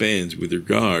important bands with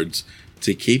regards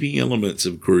to keeping elements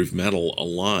of groove metal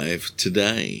alive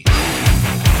today.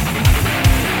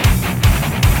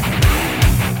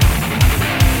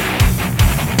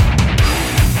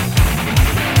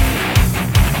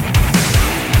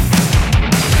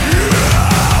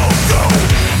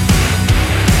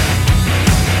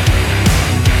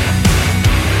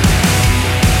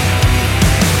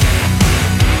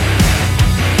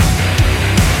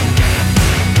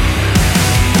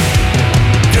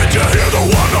 Did you hear the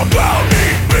one about me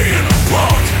being a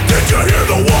punk? Did you hear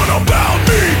the one about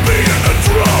me being a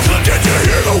drunk? Did you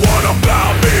hear the one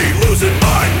about me losing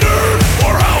my nerve?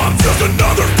 Or how I'm just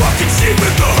another fucking sheep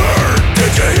in the herd?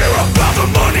 Did you hear about the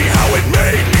money, how it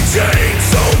made me change?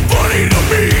 So funny to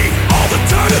me, all the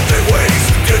time that they waste.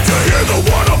 Did you hear the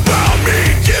one about me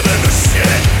giving a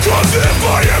shit? 'Cause if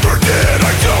I ever did,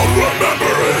 I don't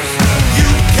remember it.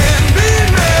 You can be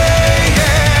me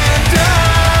and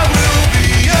I will be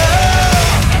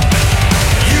up.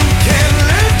 You can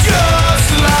live just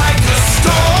like a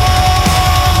star.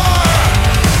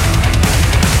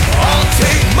 I'll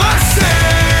take my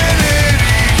sanity,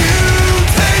 you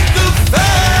take the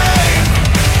fame.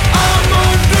 I'm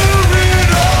under it,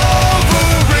 over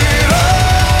it all.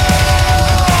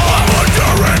 I'm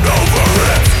under and over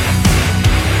it.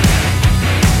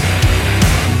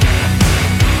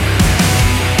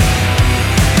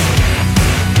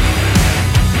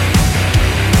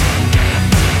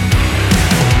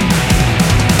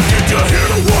 Did you hear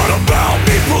the one about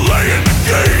me playing the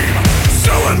game?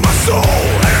 Selling my soul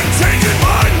and changing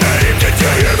my name. Did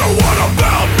you hear the one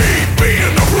about me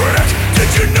being a prick?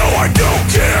 Did you know I don't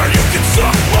care? You can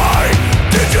suck mine.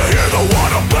 Did you hear the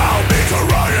one about me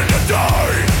trying to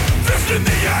die? Fist in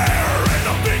the air and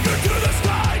a finger to the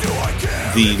sky. Do I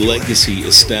care? The legacy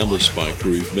established by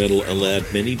groove metal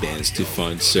allowed many bands to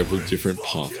find several different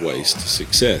pathways to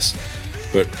success,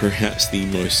 but perhaps the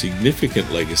most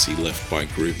significant legacy left by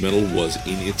groove metal was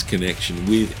in its connection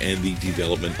with and the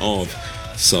development of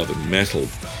Southern metal.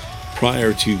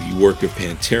 Prior to the work of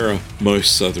Pantera,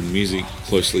 most Southern music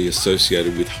closely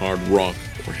associated with hard rock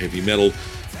or heavy metal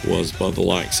was by the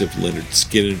likes of Leonard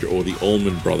Skinner or the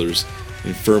Allman Brothers,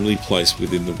 and firmly placed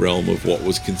within the realm of what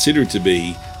was considered to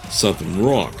be Southern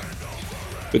rock.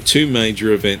 But two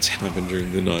major events happened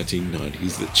during the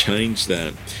 1990s that changed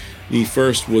that. The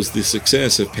first was the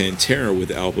success of Pantera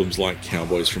with albums like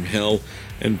Cowboys from Hell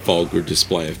and Vulgar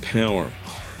Display of Power.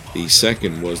 The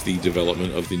second was the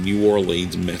development of the New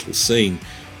Orleans metal scene,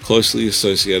 closely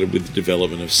associated with the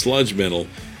development of sludge metal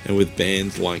and with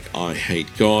bands like I Hate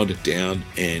God, Down,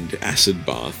 and Acid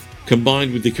Bath,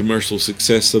 combined with the commercial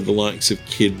success of the likes of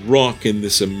Kid Rock and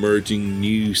this emerging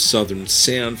new southern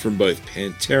sound from both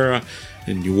Pantera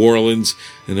and New Orleans.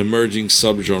 An emerging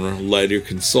subgenre later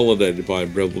consolidated by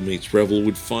Rebel Meets Rebel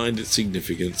would find its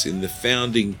significance in the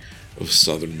founding of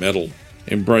southern metal.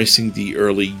 Embracing the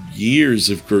early years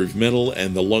of groove metal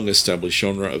and the long-established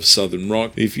genre of southern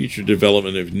rock, the future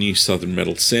development of new southern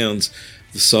metal sounds,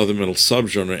 the southern metal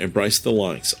subgenre embraced the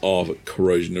likes of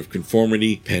Corrosion of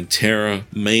Conformity, Pantera,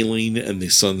 Maylene and the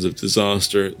Sons of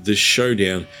Disaster, The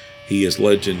Showdown, He Is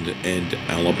Legend, and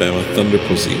Alabama Thunder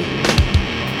Pussy.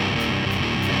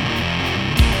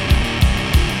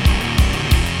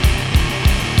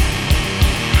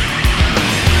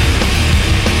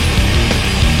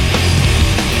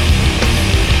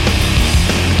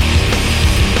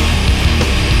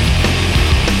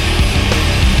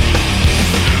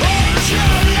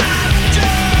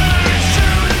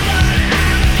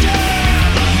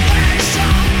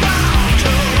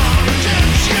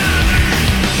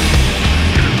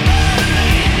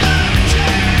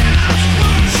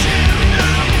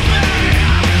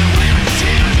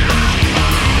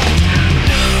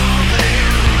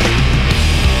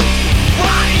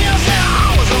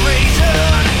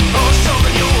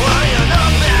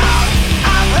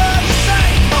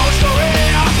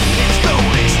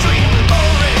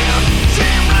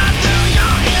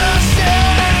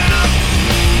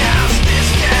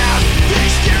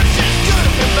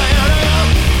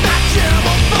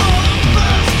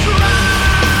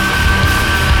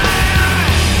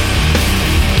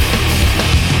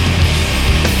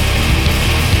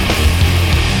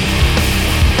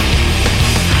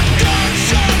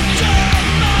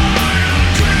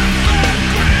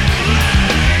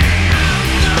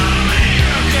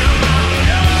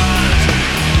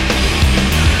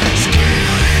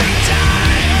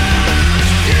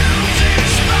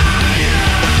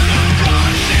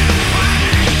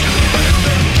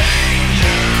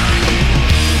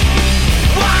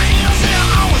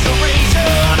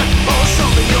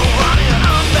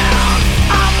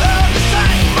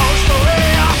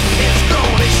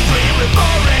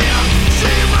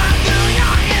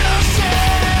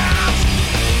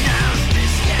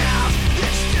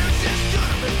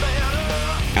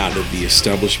 Out of the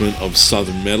establishment of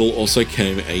southern metal also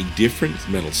came a different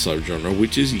metal subgenre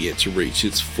which is yet to reach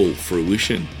its full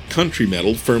fruition. Country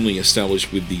metal, firmly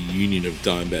established with the union of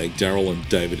Dimebag Darrell and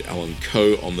David Allan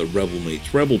Coe on the Rebel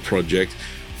Meets Rebel project,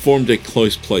 formed a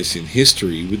close place in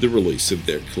history with the release of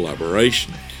their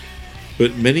collaboration.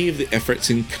 But many of the efforts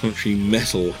in country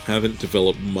metal haven't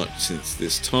developed much since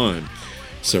this time.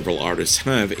 Several artists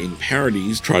have, in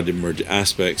parodies, tried to merge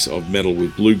aspects of metal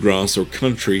with bluegrass or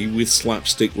country with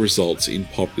slapstick results in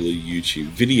popular YouTube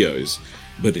videos.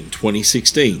 But in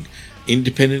 2016,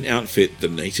 independent outfit The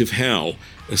Native Howl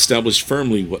established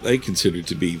firmly what they considered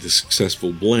to be the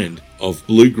successful blend of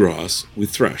bluegrass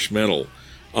with thrash metal,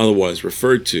 otherwise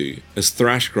referred to as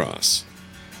thrashgrass.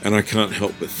 And I can't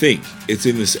help but think it's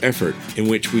in this effort in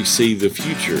which we see the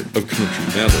future of country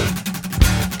metal.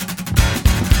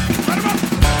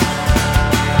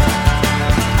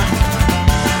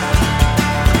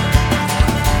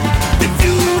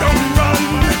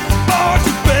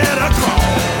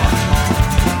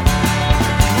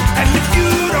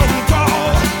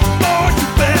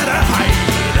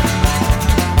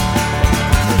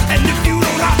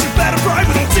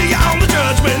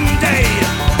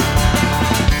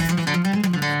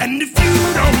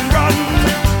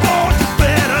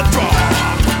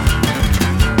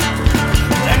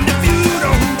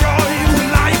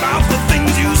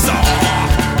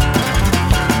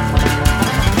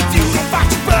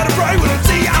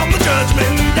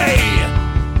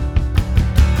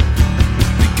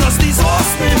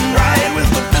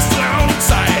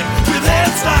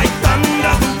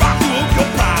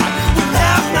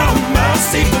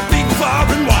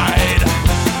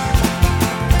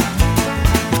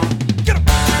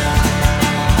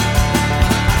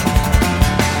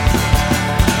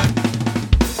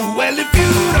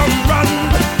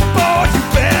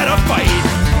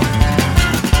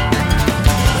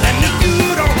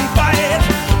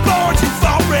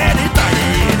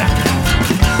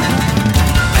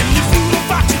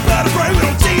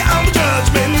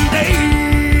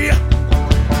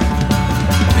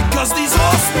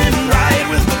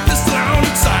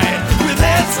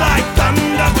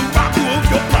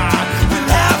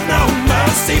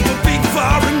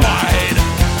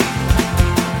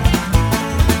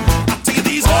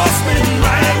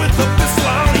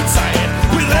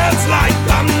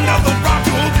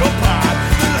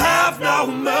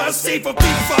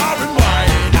 far and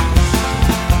wide.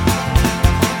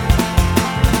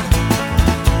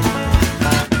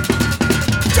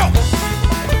 Go!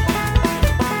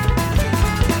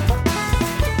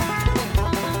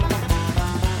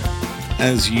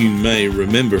 As you may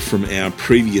remember from our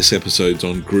previous episodes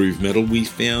on groove metal, we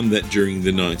found that during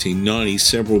the 1990s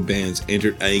several bands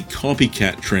entered a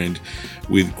copycat trend,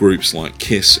 with groups like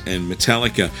Kiss and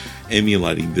Metallica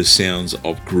emulating the sounds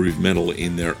of groove metal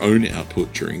in their own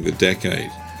output during the decade.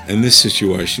 And this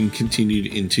situation continued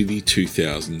into the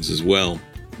 2000s as well.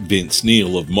 Vince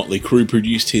Neil of Motley Crue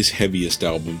produced his heaviest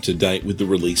album to date with the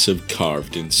release of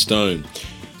Carved in Stone.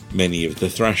 Many of the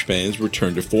thrash bands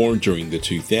returned to form during the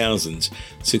 2000s,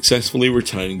 successfully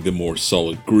retaining the more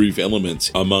solid groove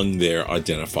elements among their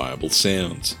identifiable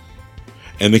sounds.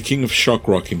 And the king of shock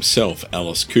rock himself,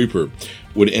 Alice Cooper,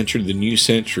 would enter the new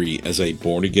century as a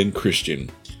born-again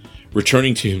Christian.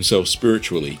 Returning to himself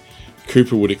spiritually,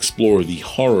 Cooper would explore the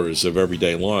horrors of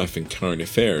everyday life and current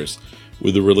affairs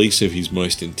with the release of his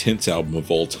most intense album of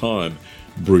all time,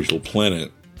 Brutal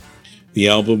Planet. The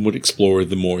album would explore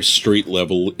the more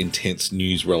street-level, intense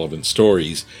news-relevant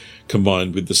stories,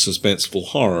 combined with the suspenseful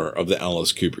horror of the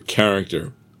Alice Cooper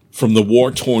character. From the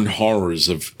war-torn horrors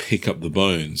of Pick Up the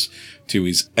Bones, to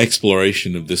his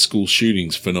exploration of the school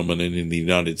shootings phenomenon in the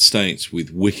United States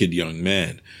with Wicked Young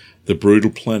Man, the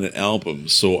Brutal Planet album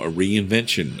saw a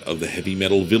reinvention of the heavy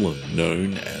metal villain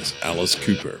known as Alice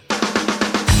Cooper.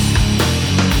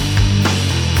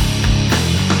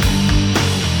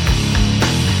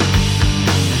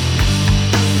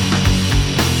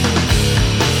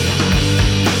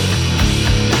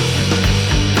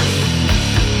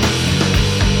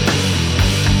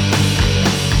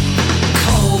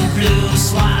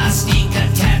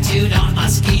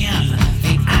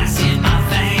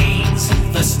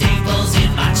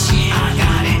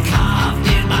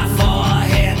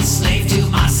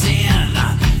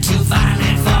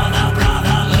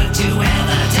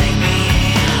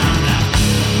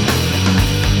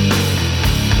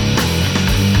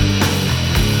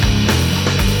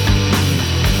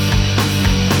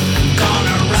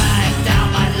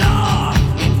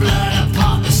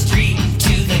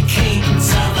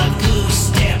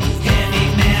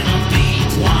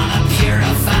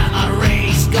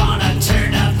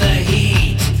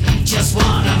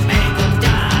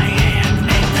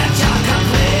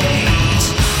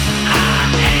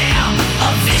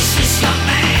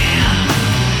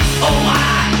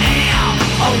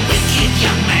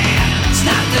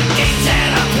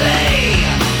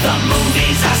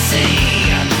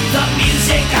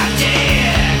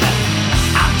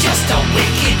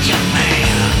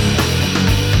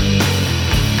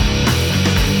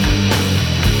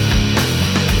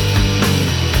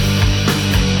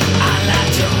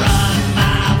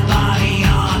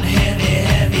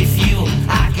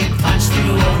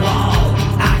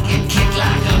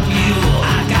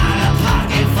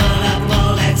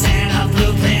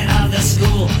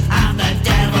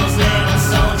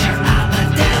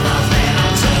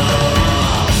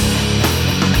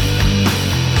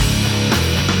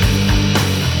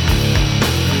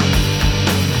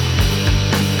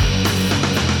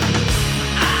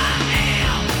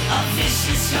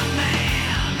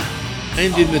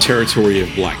 And in the territory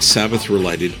of Black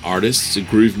Sabbath-related artists,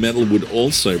 groove metal would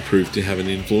also prove to have an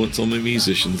influence on the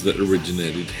musicians that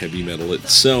originated heavy metal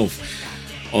itself.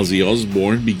 Ozzy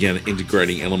Osbourne began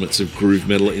integrating elements of groove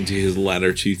metal into his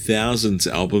latter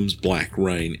 2000s albums Black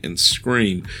Rain and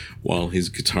Scream, while his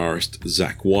guitarist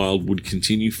Zakk Wylde would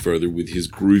continue further with his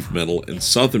groove metal and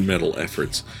southern metal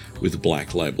efforts with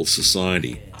Black Label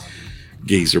Society.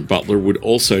 Geezer Butler would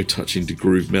also touch into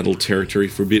groove metal territory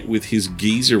for a bit with his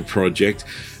Geezer project,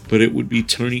 but it would be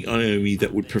Tony Iommi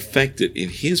that would perfect it in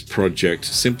his project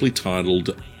simply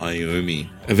titled Iommi,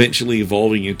 eventually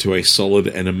evolving into a solid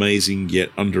and amazing yet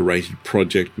underrated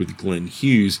project with Glenn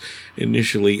Hughes.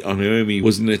 Initially, Iommi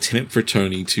was an attempt for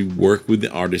Tony to work with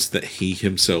the artists that he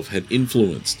himself had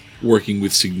influenced. Working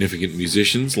with significant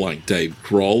musicians like Dave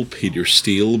Grohl, Peter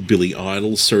Steele, Billy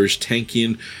Idol, Serge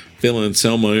Tankian, Phil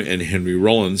Anselmo and Henry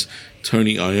Rollins,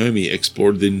 Tony Iommi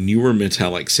explored the newer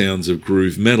metallic sounds of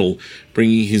groove metal,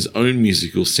 bringing his own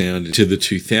musical sound into the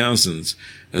 2000s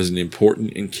as an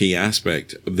important and key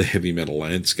aspect of the heavy metal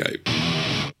landscape.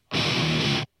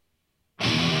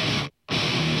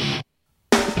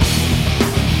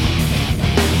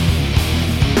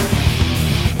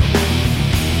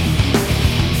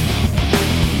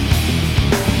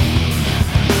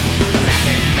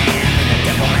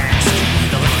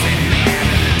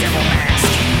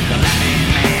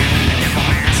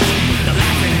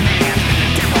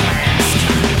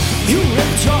 You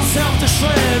ripped yourself to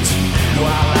shreds. No,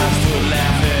 our lives to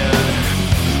laugh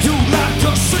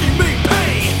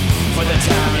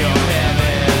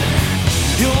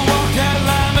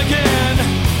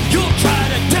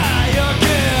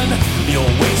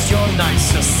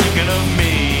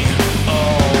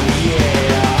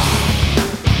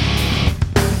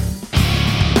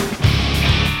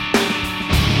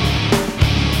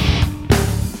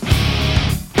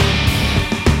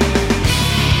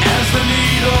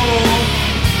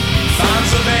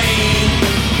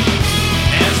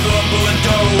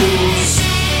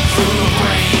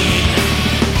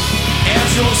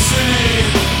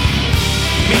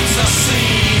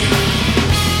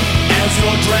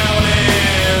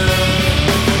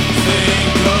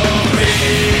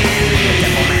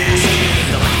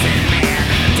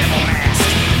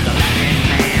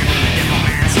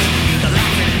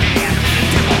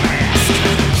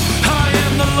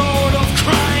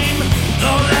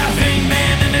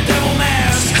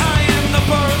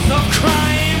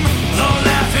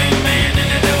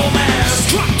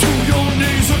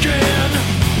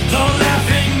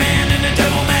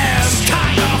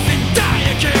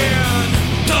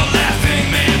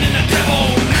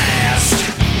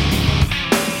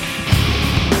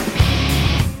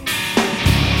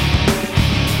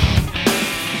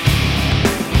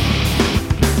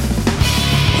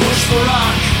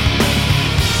rock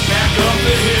back up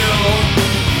the hill.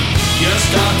 You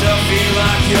start to feel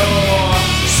like you're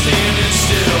standing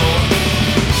still.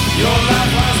 Your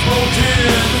life has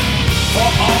broken for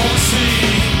all to see.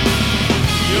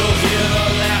 You'll hear the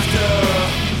laughter,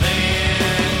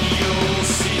 then you'll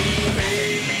see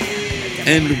me.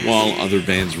 And while other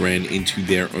bands ran into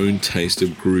their own taste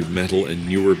of groove metal and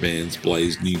newer bands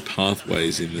blazed new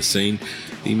pathways in the scene,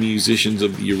 the musicians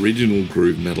of the original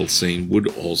groove metal scene would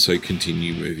also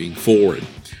continue moving forward.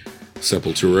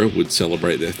 Sepultura would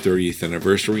celebrate their 30th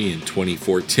anniversary in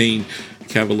 2014,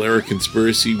 Cavalera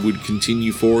Conspiracy would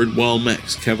continue forward, while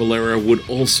Max Cavalera would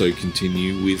also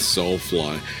continue with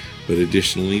Soulfly, but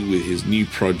additionally with his new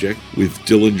project with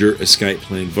Dillinger Escape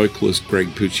Plan vocalist Greg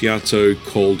Puciato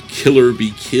called Killer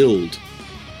Be Killed.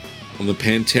 On the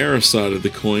Pantera side of the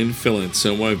coin, Phil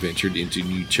Anselmo ventured into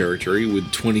new territory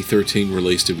with 2013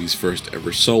 release of his first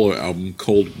ever solo album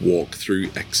called Walk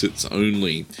Through Exits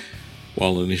Only.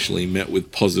 While initially met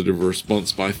with positive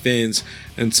response by fans,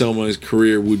 Anselmo's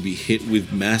career would be hit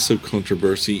with massive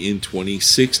controversy in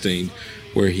 2016,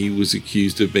 where he was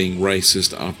accused of being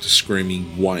racist after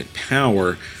screaming "White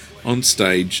Power" on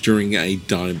stage during a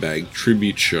Dimebag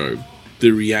tribute show.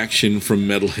 The reaction from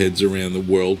metalheads around the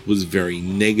world was very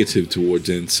negative towards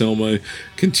Anselmo,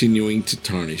 continuing to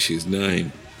tarnish his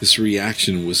name. This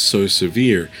reaction was so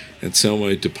severe,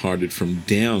 Anselmo departed from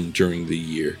Down during the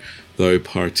year, though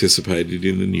participated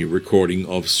in the new recording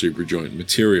of Superjoint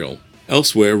material.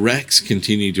 Elsewhere, Rax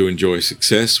continued to enjoy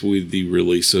success with the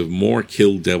release of more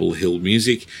Kill Devil Hill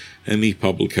music and the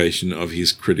publication of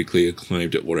his critically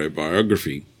acclaimed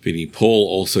autobiography. Vinnie Paul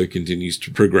also continues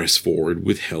to progress forward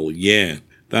with Hellyeah.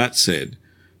 That said,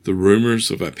 the rumours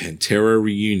of a Pantera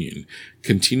reunion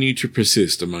continue to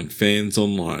persist among fans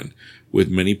online, with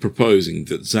many proposing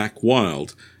that Zakk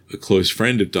Wylde, a close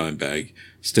friend of Dimebag,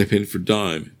 step in for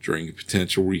Dime during a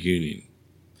potential reunion.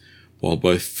 While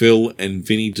both Phil and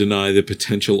Vinnie deny the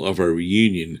potential of a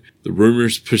reunion, the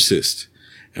rumours persist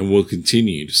and will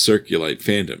continue to circulate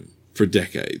fandom for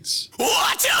decades. 1,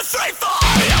 2, 3, 4.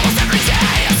 Almost every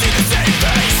day I see the same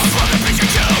face. I'm from the picture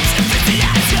tubes and 50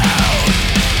 attitude.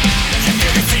 If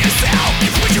you can see yourself, you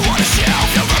put you on a shelf.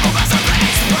 Your verbal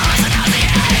masterpiece burns and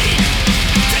nauseate.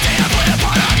 Today I play a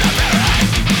part on the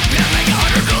parent. Now make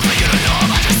 100 rules for you to know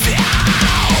about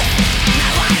yourself.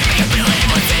 Not lying to make you believe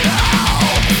what's evil.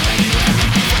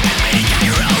 And make it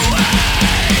your own way.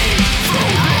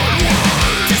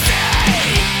 To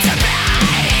say, to be,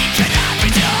 cannot be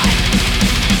done.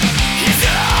 You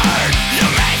turn,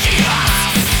 you're making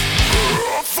us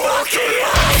fucking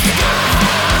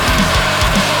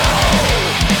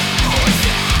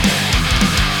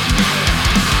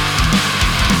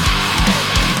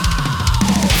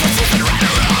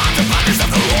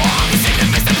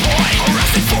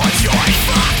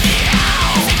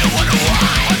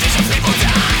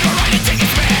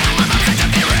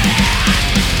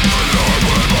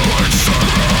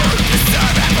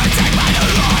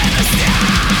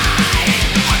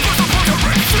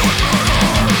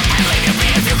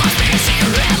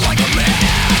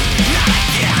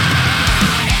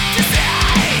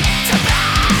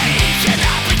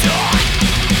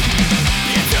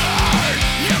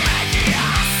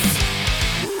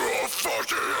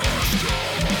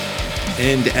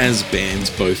And as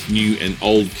bands, both new and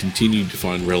old, continued to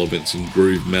find relevance in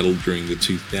groove metal during the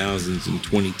 2000s and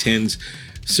 2010s,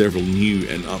 several new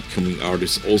and upcoming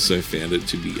artists also found it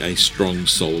to be a strong,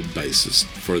 solid basis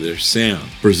for their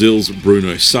sound. Brazil's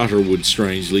Bruno Sutter would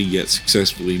strangely yet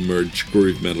successfully merge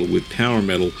groove metal with power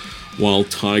metal, while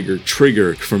Tiger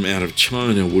Trigger from out of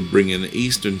China would bring an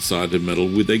eastern side of metal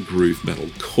with a groove metal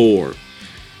core.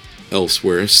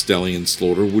 Elsewhere, Stallion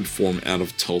Slaughter would form out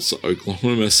of Tulsa,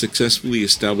 Oklahoma, successfully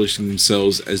establishing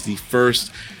themselves as the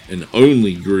first and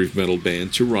only groove metal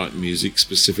band to write music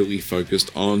specifically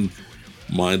focused on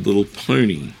My Little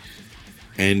Pony.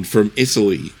 And from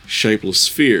Italy, Shapeless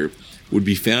Sphere would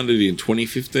be founded in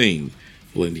 2015,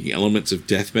 blending elements of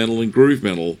death metal and groove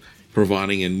metal,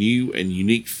 providing a new and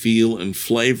unique feel and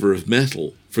flavor of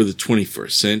metal for the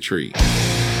 21st century.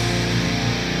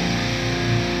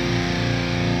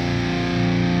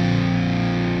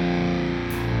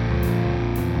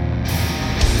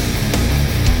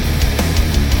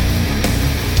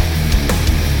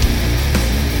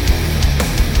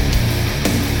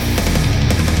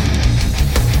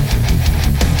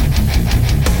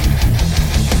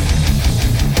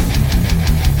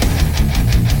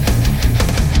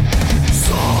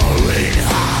 Soaring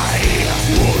high,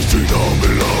 watching down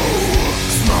below.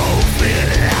 Smoke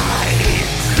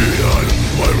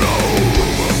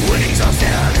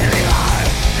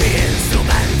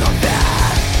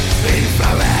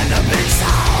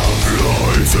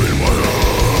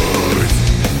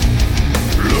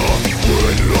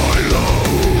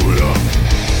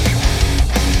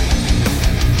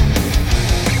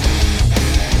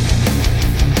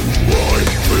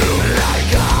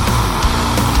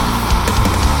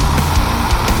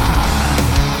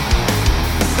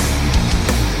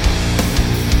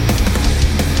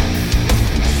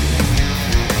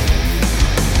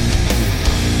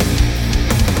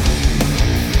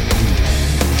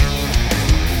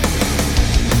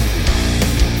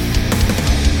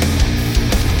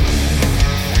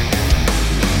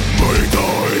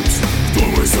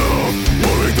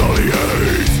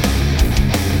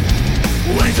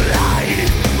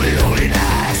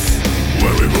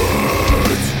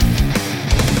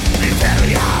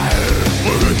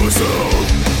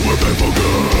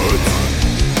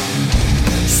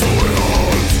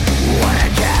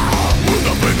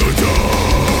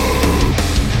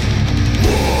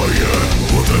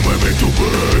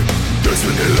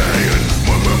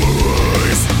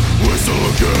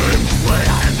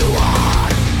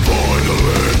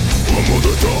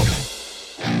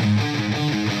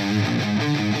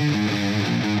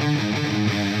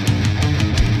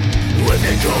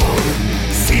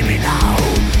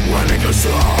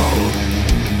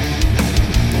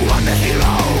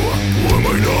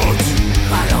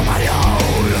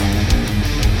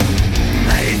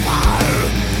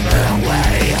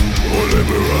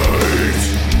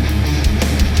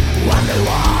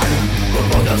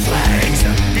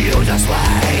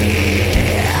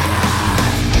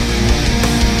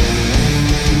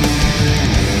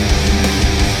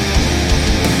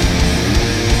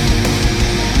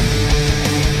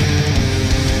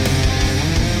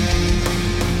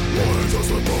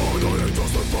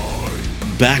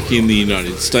Back in the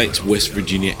United States, West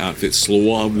Virginia outfit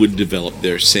Slough would develop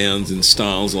their sounds and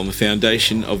styles on the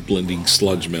foundation of blending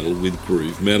sludge metal with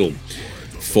groove metal.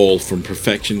 Fall from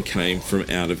Perfection came from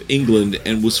out of England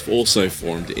and was also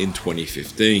formed in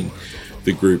 2015.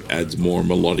 The group adds more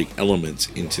melodic elements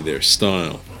into their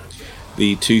style.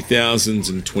 The 2000s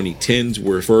and 2010s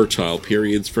were fertile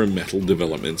periods for metal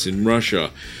developments in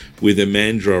Russia, with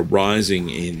Amandra rising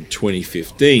in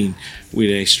 2015 with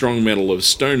a strong metal of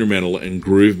stoner metal and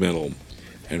groove metal,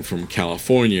 and from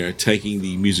California taking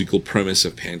the musical premise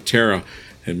of Pantera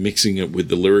and mixing it with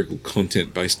the lyrical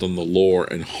content based on the lore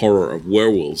and horror of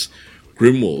werewolves,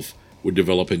 Grimwolf would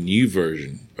develop a new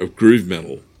version of groove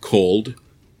metal called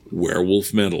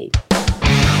Werewolf Metal.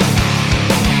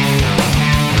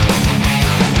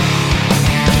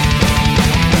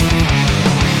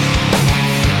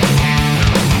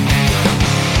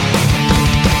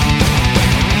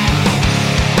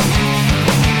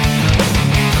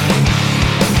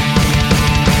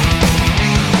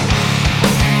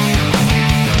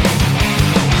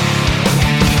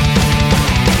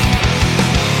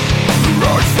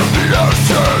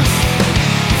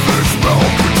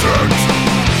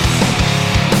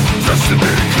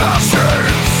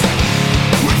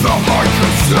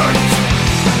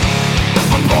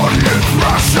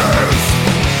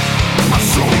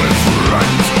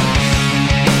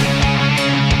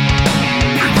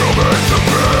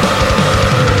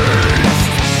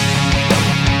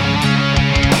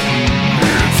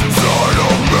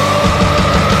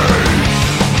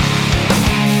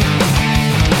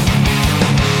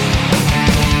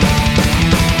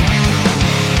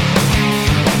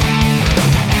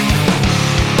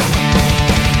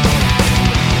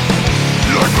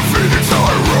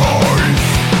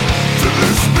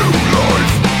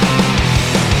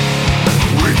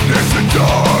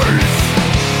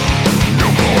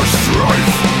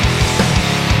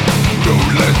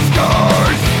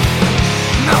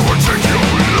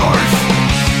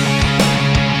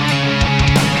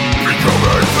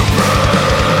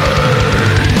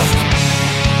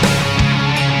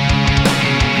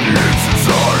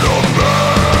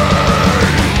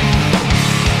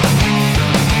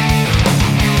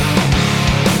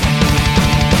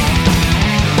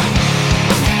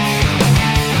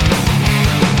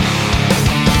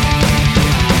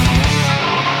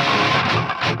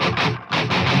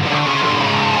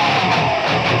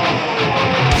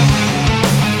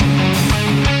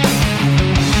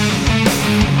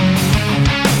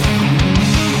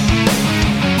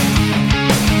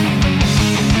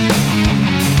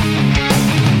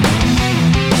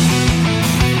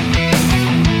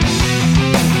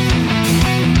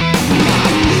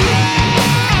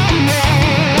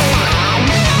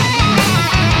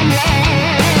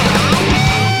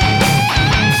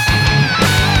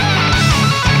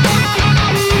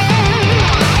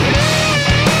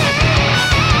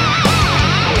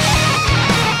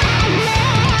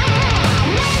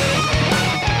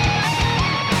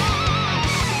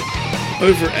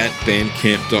 Over at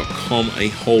bandcamp.com, a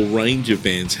whole range of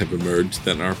bands have emerged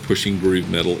that are pushing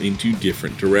groove metal into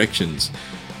different directions.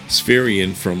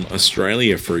 Spherian from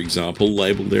Australia, for example,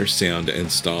 labelled their sound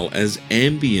and style as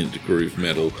ambient groove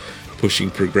metal, pushing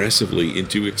progressively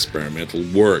into experimental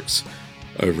works.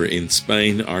 Over in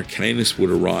Spain, Arcanus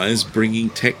would arise, bringing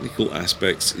technical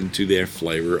aspects into their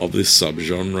flavour of this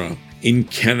subgenre. In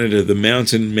Canada, the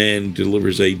Mountain Man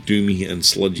delivers a doomy and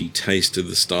sludgy taste to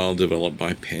the style developed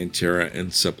by Pantera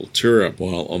and Sepultura,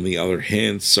 while on the other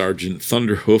hand, Sergeant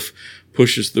Thunderhoof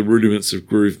pushes the rudiments of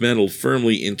groove metal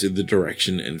firmly into the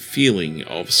direction and feeling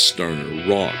of stoner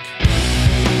rock.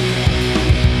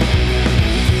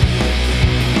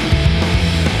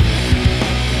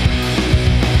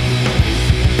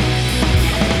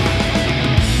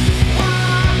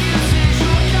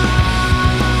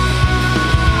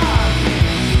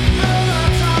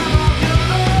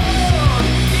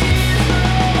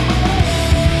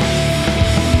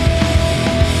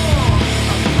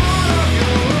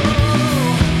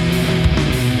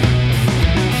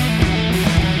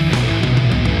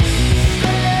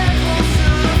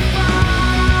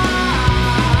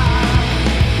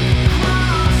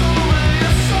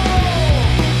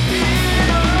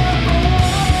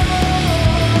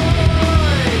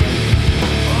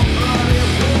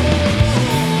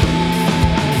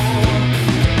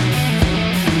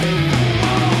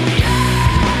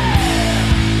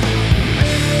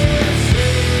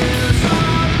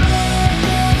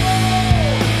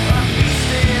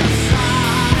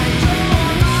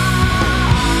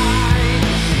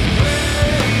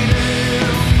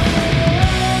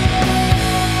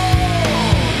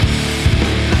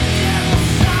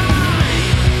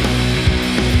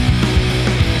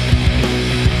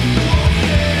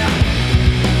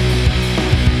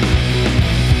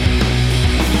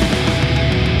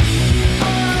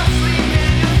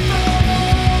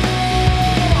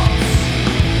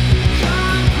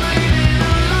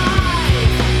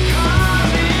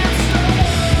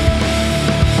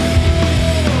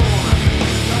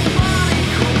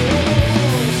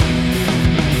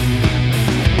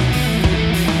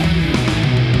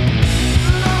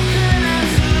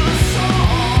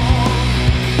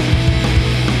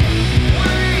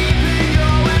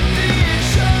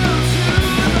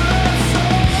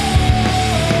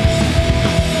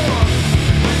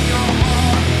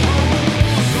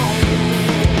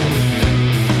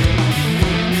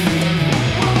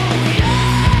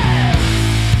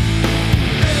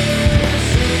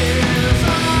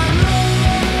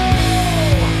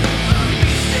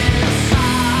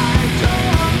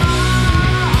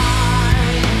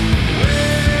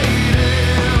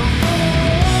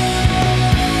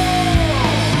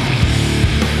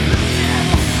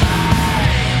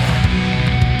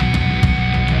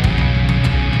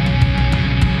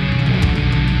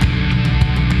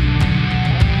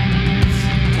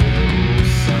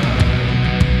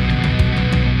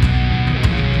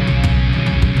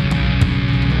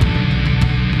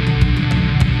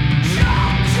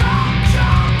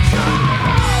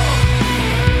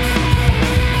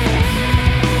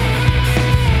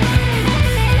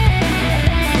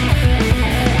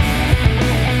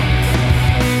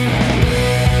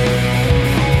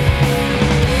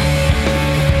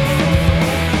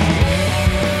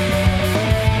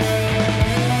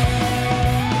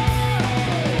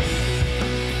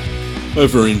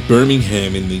 Over in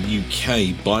Birmingham in the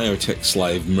UK, Biotech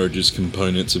Slave merges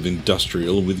components of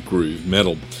industrial with groove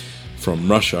metal. From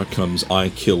Russia comes I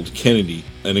Killed Kennedy,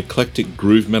 an eclectic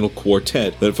groove metal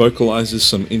quartet that vocalizes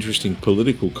some interesting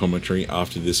political commentary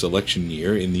after this election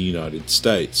year in the United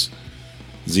States.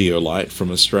 Zeolite from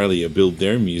Australia build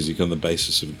their music on the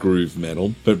basis of groove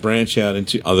metal, but branch out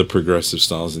into other progressive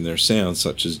styles in their sound,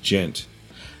 such as djent.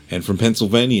 And from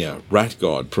Pennsylvania, Rat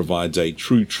God provides a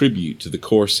true tribute to the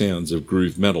core sounds of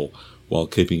groove metal, while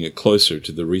keeping it closer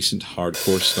to the recent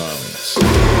hardcore stylings.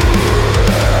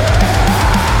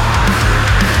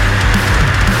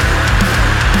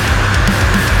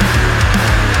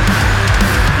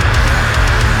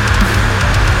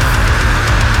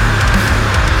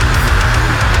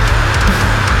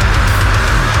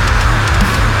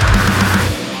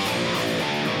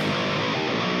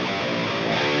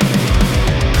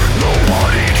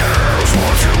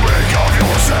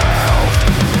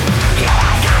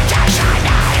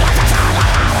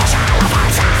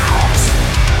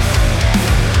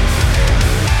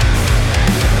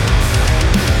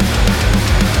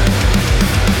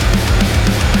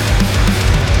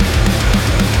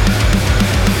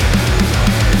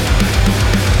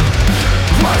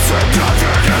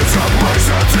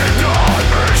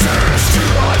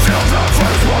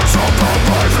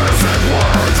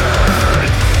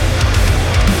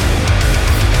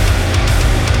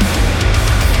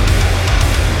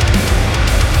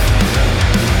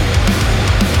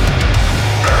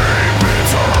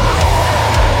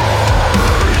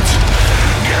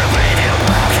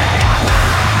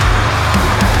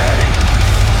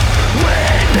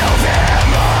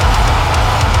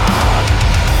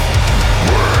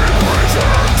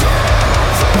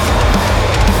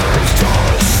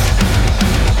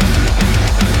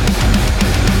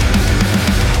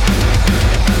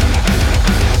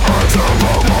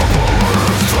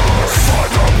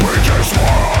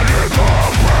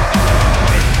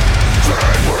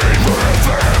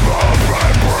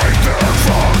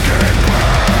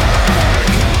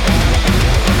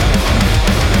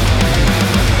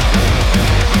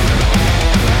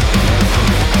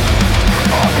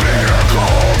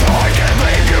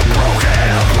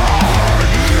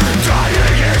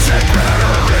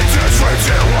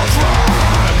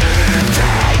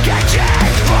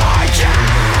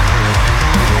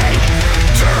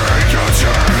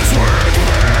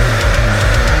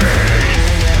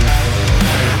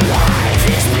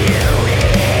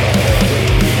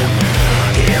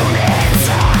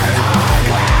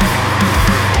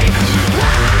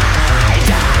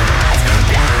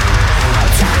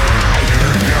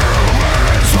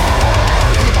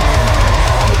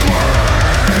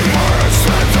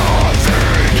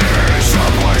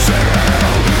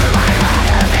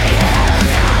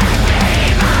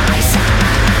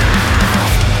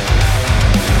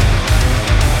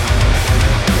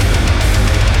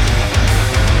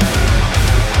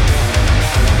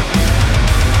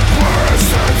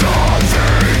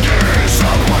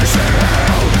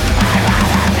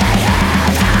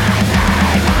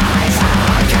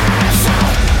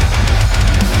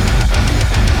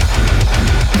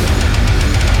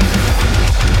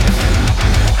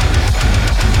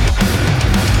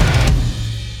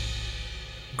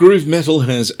 Groove metal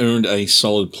has earned a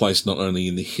solid place not only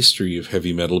in the history of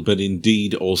heavy metal, but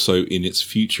indeed also in its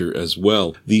future as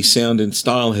well. The sound and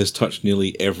style has touched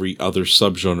nearly every other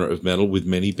subgenre of metal, with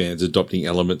many bands adopting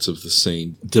elements of the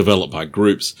scene developed by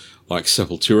groups like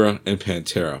Sepultura and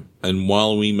Pantera. And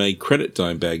while we may credit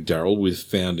Dimebag Darrell with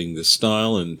founding the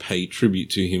style and pay tribute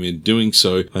to him in doing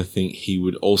so, I think he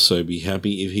would also be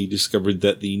happy if he discovered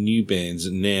that the new bands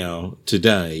now,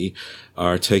 today,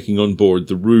 are taking on board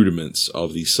the rudiments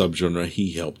of the subgenre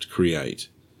he helped create.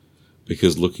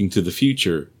 Because looking to the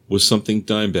future was something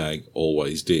Dimebag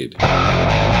always did.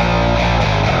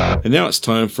 And now it's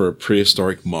time for a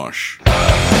prehistoric mosh.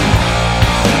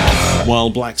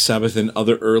 While Black Sabbath and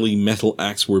other early metal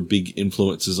acts were big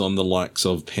influences on the likes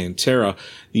of Pantera,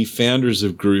 the founders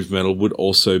of groove metal would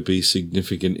also be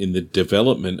significant in the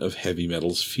development of heavy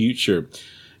metal's future.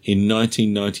 In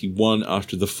 1991,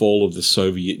 after the fall of the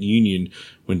Soviet Union,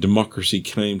 when democracy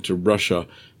came to Russia,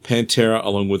 Pantera,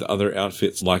 along with other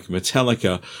outfits like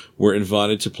Metallica, were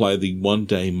invited to play the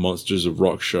one-day Monsters of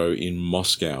Rock show in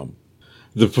Moscow.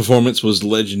 The performance was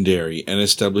legendary and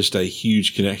established a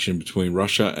huge connection between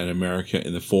Russia and America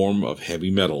in the form of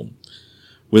heavy metal.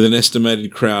 With an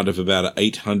estimated crowd of about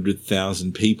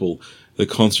 800,000 people, the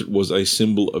concert was a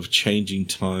symbol of changing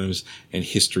times and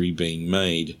history being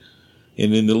made.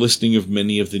 And in the listing of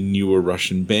many of the newer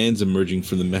Russian bands emerging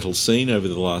from the metal scene over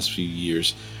the last few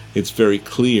years, it's very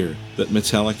clear that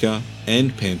Metallica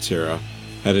and Pantera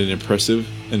had an impressive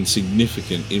and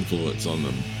significant influence on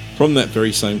them. From that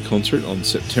very same concert on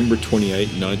September 28,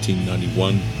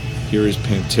 1991, here is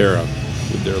Pantera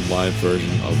with their live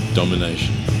version of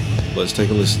Domination. Let's take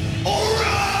a listen.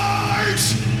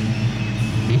 Alright!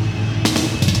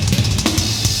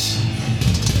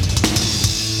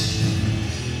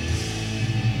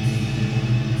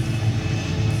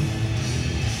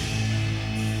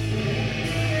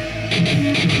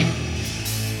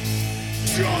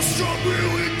 Just a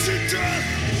million to death,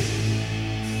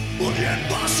 but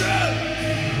yet myself,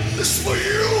 this is for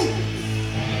you.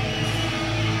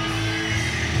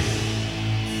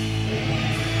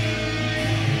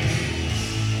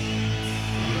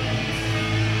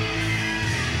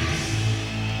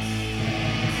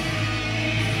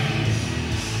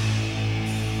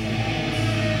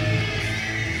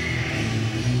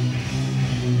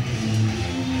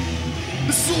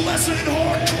 This is a lesson in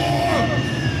hardcore.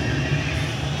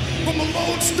 From a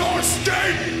lone star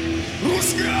state,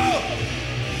 who's go?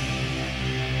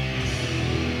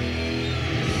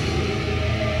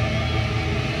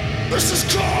 This is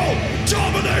called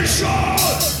domination!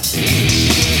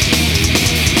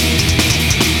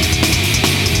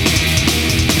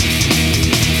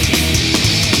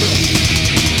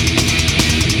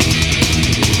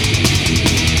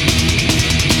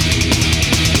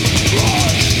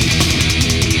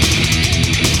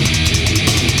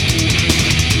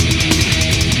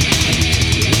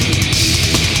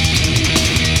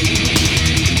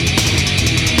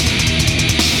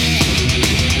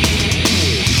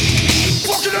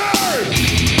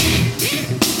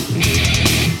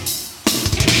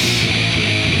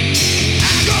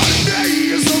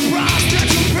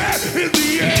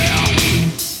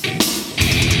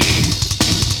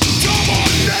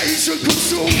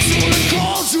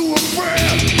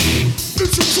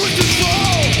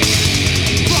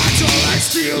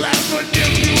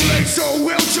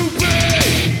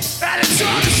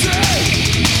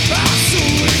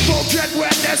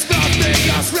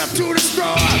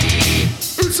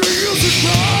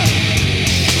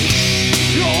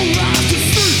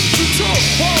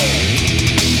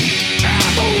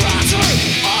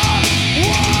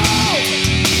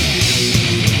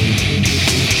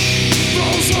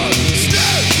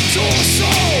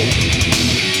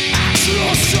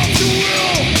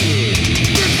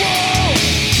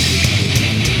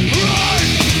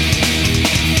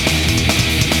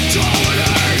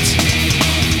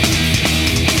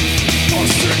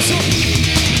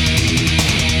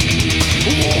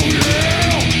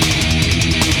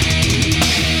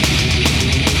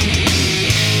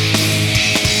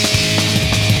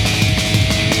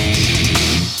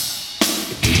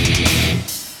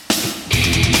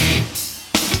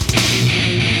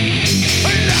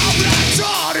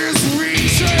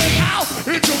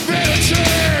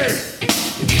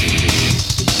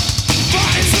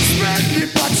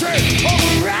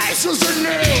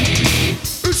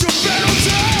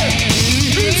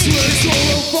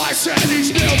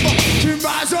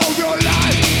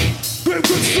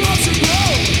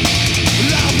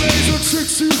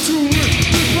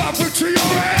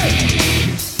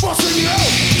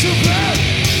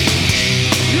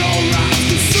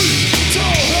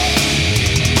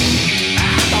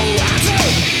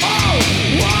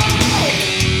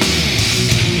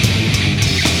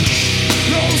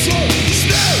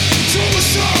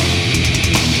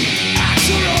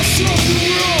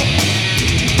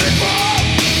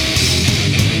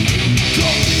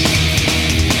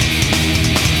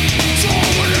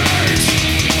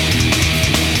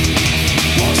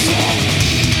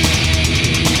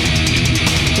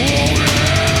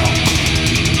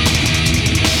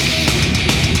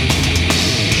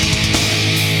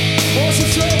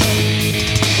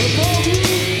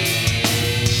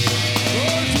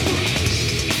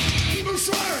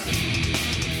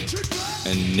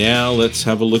 And now let's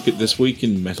have a look at this week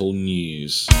in metal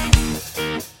news.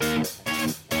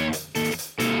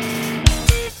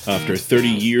 After 30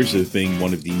 years of being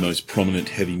one of the most prominent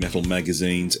heavy metal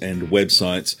magazines and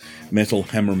websites, Metal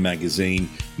Hammer Magazine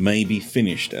may be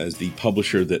finished as the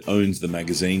publisher that owns the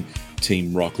magazine,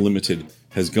 Team Rock Limited,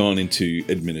 has gone into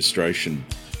administration.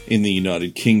 In the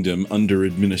United Kingdom, under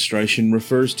administration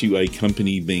refers to a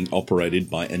company being operated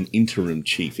by an interim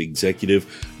chief executive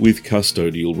with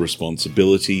custodial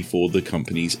responsibility for the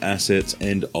company's assets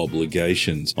and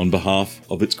obligations on behalf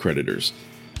of its creditors.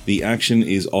 The action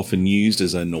is often used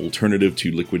as an alternative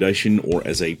to liquidation or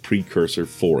as a precursor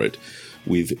for it.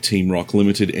 With Team Rock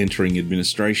Limited entering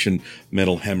administration,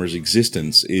 Metal Hammer's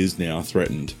existence is now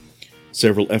threatened.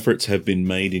 Several efforts have been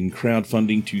made in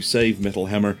crowdfunding to save Metal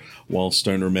Hammer, while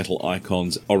stoner metal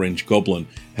icons Orange Goblin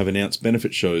have announced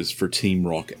benefit shows for Team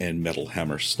Rock and Metal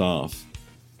Hammer staff.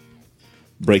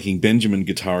 Breaking Benjamin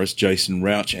guitarist Jason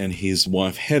Rauch and his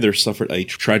wife Heather suffered a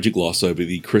tragic loss over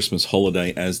the Christmas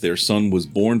holiday as their son was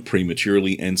born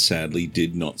prematurely and sadly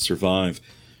did not survive.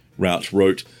 Rauch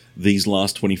wrote, "These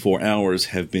last 24 hours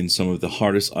have been some of the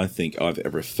hardest I think I've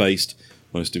ever faced.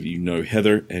 Most of you know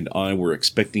Heather and I were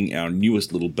expecting our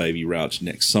newest little baby Rauch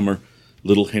next summer.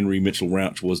 Little Henry Mitchell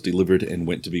Rauch was delivered and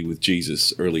went to be with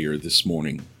Jesus earlier this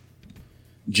morning."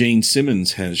 Gene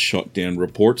Simmons has shot down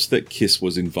reports that Kiss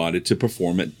was invited to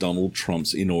perform at Donald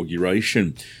Trump's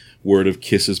inauguration. Word of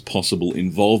Kiss's possible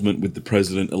involvement with the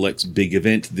president-elect's big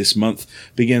event this month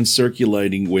began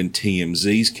circulating when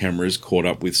TMZ's cameras caught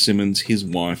up with Simmons, his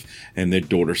wife, and their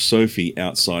daughter Sophie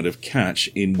outside of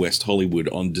Catch in West Hollywood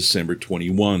on December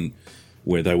 21,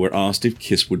 where they were asked if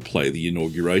Kiss would play the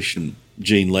inauguration.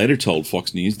 Gene later told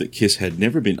Fox News that Kiss had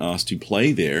never been asked to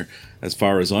play there. "As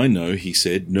far as I know," he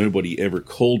said, "nobody ever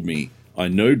called me. I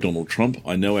know Donald Trump,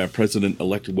 I know our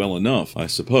president-elect well enough, I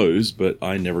suppose, but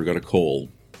I never got a call."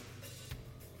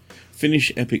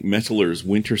 Finnish epic metalers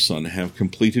Wintersun have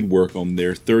completed work on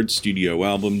their third studio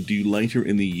album due later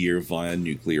in the year via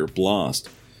Nuclear Blast.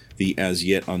 The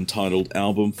as-yet untitled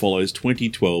album follows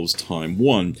 2012's Time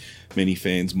 1. Many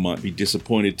fans might be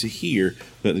disappointed to hear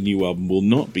that the new album will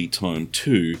not be Time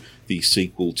 2, the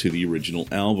sequel to the original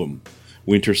album.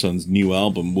 Wintersun's new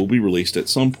album will be released at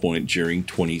some point during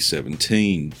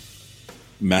 2017.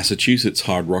 Massachusetts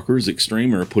hard rockers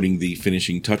Extreme are putting the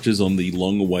finishing touches on the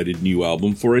long-awaited new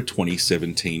album for a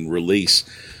 2017 release.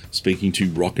 Speaking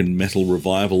to rock and metal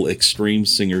revival, Extreme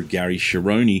singer Gary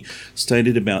Cherone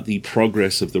stated about the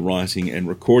progress of the writing and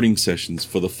recording sessions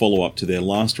for the follow-up to their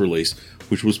last release,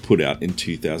 which was put out in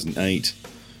 2008.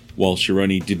 While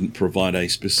Cherone didn't provide a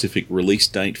specific release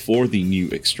date for the new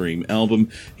Extreme album,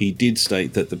 he did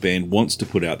state that the band wants to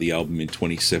put out the album in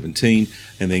 2017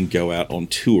 and then go out on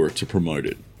tour to promote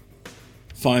it.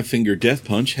 Five Finger Death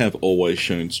Punch have always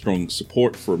shown strong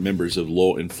support for members of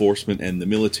law enforcement and the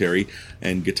military,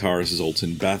 and guitarist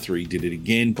Zoltan Bathory did it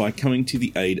again by coming to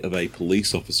the aid of a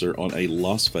police officer on a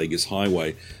Las Vegas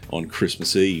highway on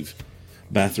Christmas Eve.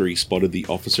 Bathory spotted the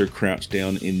officer crouched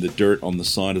down in the dirt on the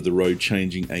side of the road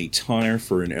changing a tire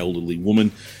for an elderly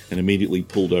woman and immediately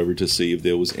pulled over to see if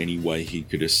there was any way he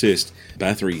could assist.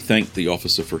 Bathory thanked the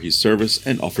officer for his service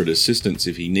and offered assistance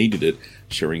if he needed it,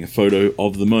 sharing a photo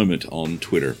of the moment on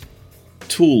Twitter.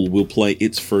 Tool will play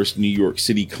its first New York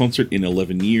City concert in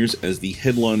 11 years as the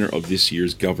headliner of this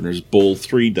year's Governor's Ball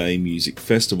 3-day music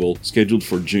festival, scheduled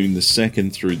for June the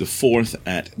 2nd through the 4th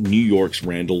at New York's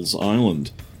Randall's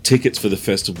Island. Tickets for the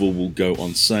festival will go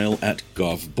on sale at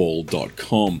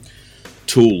govball.com.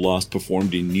 Tool last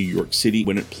performed in New York City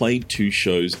when it played 2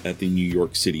 shows at the New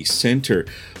York City Center.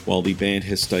 While the band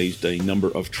has staged a number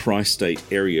of tri-state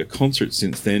area concerts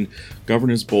since then,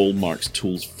 Governor's Ball marks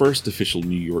Tool's first official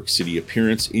New York City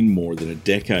appearance in more than a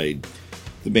decade.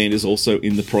 The band is also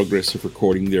in the progress of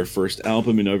recording their first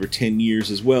album in over 10 years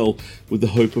as well, with the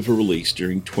hope of a release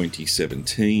during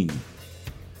 2017.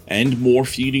 And more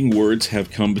feuding words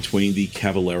have come between the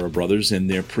Cavalera brothers and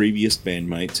their previous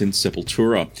bandmates in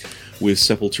Sepultura, with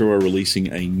Sepultura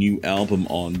releasing a new album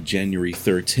on January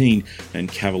 13 and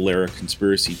Cavalera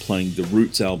Conspiracy playing the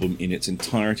Roots album in its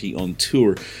entirety on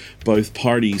tour. Both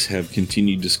parties have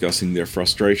continued discussing their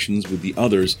frustrations with the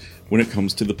others when it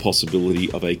comes to the possibility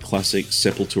of a classic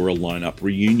Sepultura lineup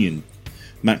reunion.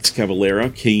 Max Cavalera,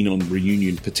 keen on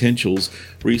reunion potentials,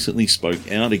 recently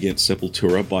spoke out against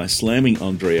Sepultura by slamming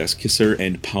Andreas Kisser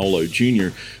and Paolo Jr.,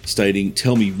 stating,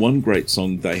 "Tell me one great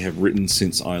song they have written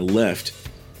since I left."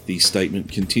 The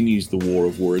statement continues the war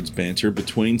of words banter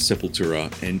between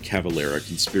Sepultura and Cavalera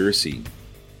Conspiracy.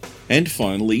 And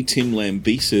finally, Tim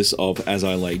Lambesis of As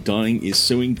I Lay Dying is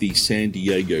suing the San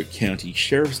Diego County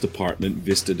Sheriff's Department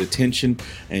Vista Detention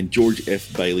and George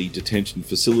F. Bailey Detention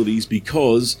Facilities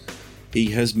because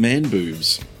he has man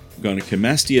boobs.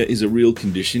 Gynecomastia is a real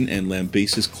condition, and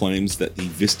Lambesis claims that the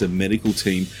Vista medical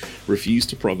team refused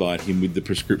to provide him with the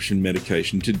prescription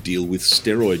medication to deal with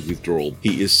steroid withdrawal.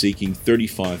 He is seeking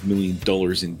 $35 million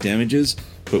in damages,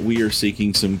 but we are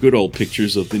seeking some good old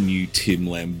pictures of the new Tim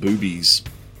Lam boobies.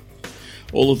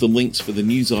 All of the links for the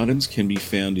news items can be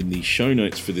found in the show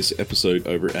notes for this episode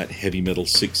over at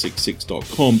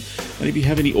heavymetal666.com, and if you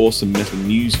have any awesome metal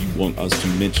news you want us to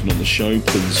mention on the show,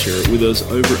 please share it with us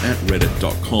over at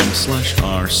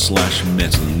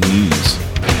reddit.com/r/metalnews.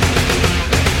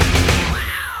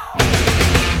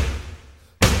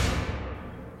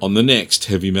 On the next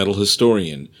Heavy Metal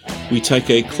Historian, we take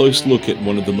a close look at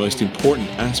one of the most important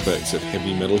aspects of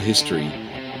heavy metal history,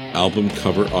 album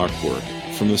cover artwork.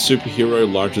 From the superhero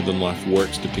larger-than-life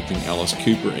works depicting Alice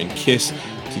Cooper and Kiss,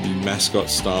 to the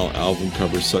mascot-style album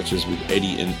covers such as with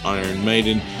Eddie and Iron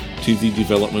Maiden, to the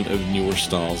development of newer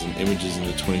styles and images in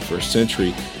the 21st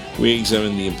century, we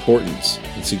examine the importance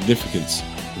and significance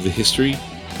of the history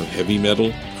of heavy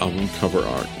metal album cover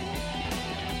art.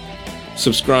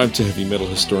 Subscribe to Heavy Metal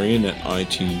Historian at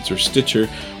iTunes or Stitcher,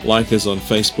 like us on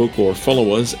Facebook, or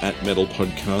follow us at Metal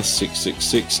Podcast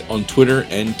 666 on Twitter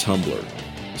and Tumblr.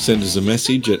 Send us a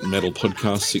message at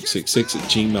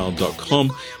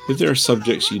metalpodcast666@gmail.com if there are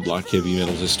subjects you'd like Heavy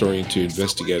Metal Historian to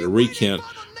investigate or recount,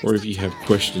 or if you have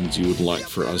questions you would like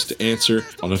for us to answer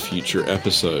on a future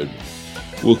episode.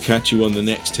 We'll catch you on the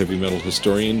next Heavy Metal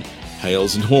Historian,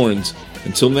 Hails and Horns.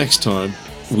 Until next time,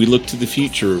 we look to the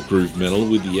future of groove metal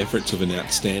with the efforts of an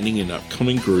outstanding and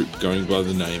upcoming group going by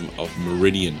the name of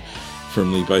Meridian.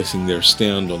 Firmly basing their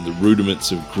stand on the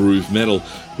rudiments of groove metal,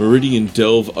 Meridian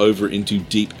delve over into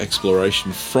deep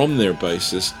exploration from their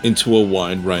basis into a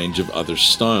wide range of other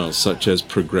styles such as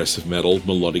progressive metal,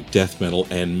 melodic death metal,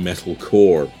 and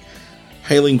metalcore.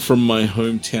 Hailing from my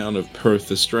hometown of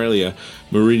Perth, Australia,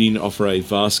 Meridian offer a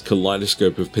vast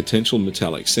kaleidoscope of potential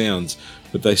metallic sounds,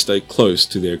 but they stay close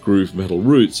to their groove metal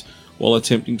roots while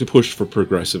attempting to push for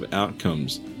progressive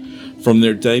outcomes. From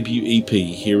their debut EP,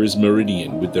 here is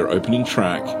Meridian with their opening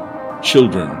track,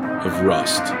 Children of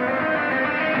Rust.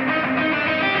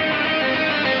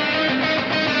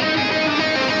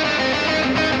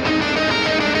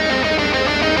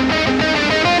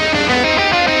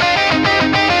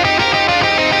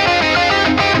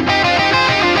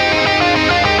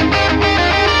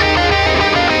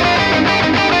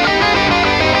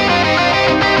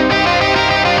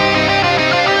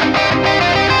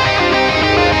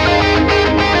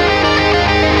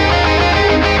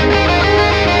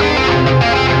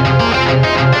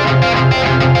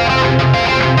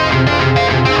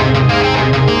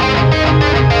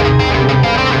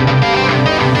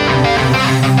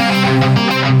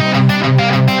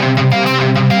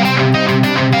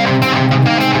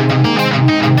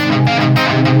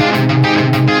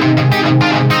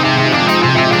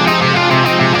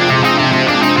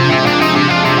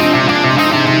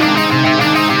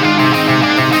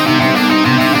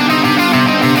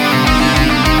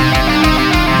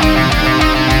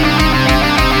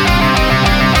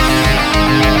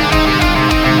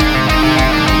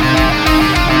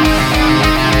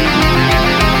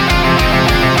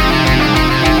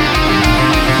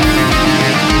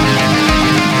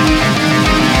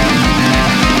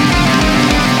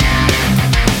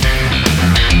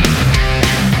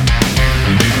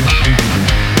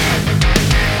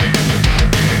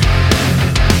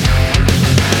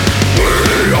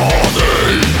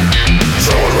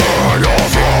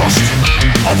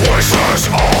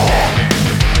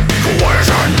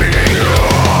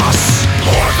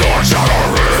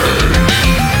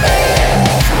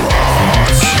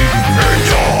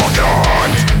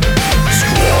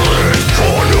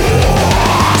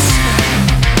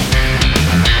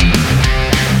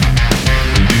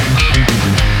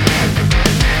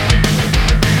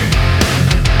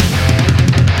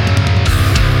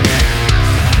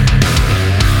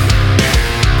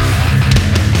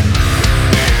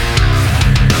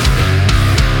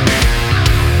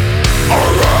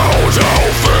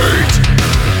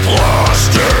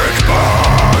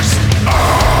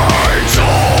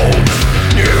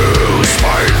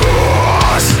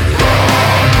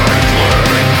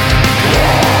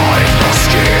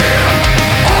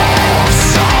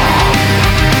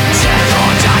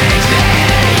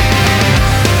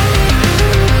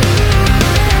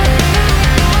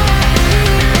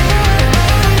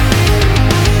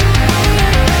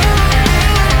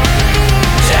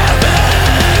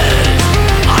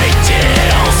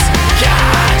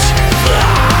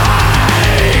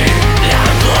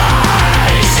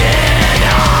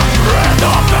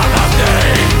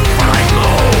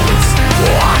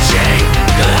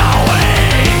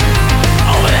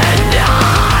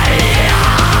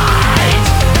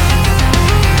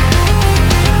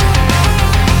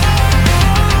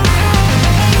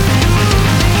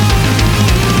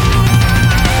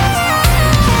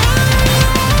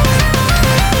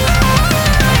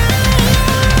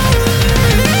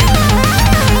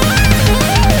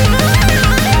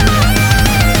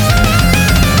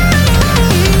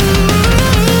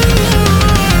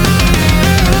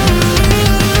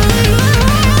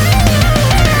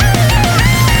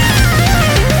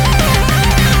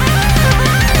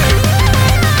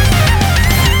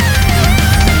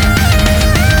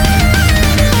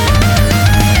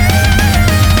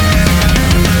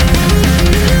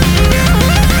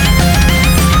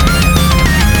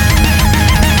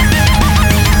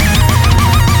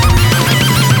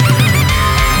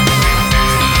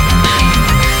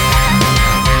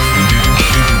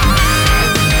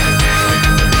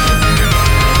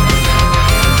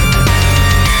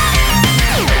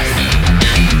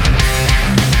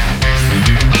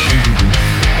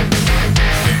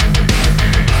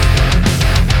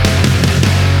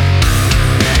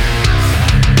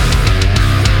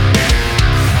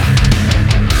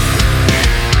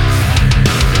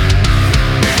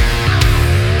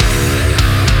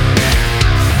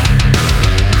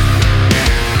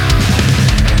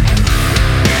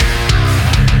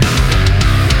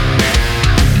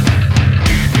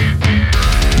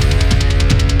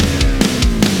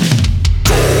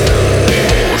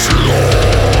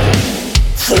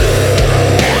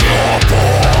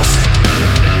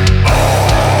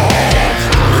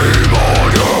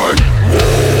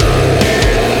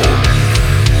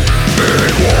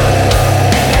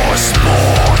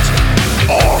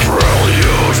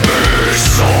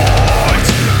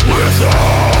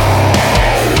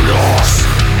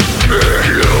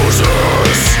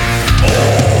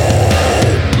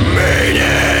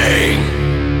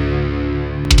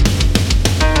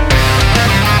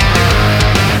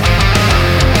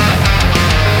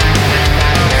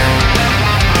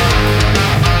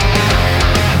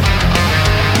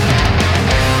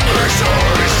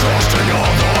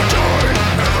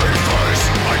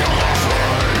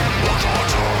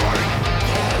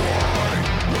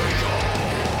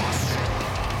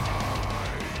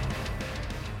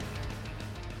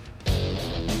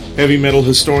 Heavy Metal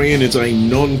Historian is a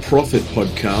non-profit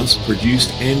podcast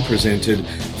produced and presented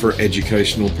for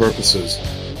educational purposes.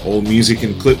 All music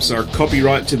and clips are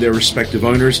copyright to their respective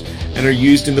owners and are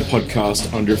used in the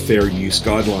podcast under fair use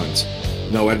guidelines.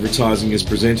 No advertising is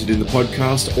presented in the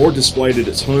podcast or displayed at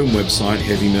its home website,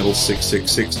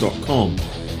 heavymetal666.com.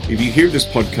 If you hear this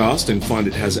podcast and find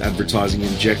it has advertising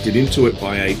injected into it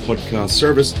by a podcast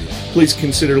service, please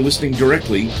consider listening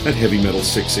directly at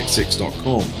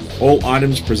heavymetal666.com. All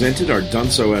items presented are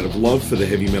done so out of love for the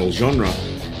heavy metal genre.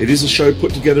 It is a show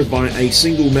put together by a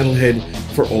single metalhead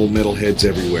for all metalheads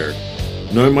everywhere.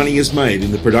 No money is made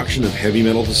in the production of Heavy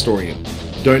Metal Historian.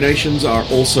 Donations are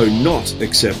also not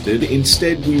accepted.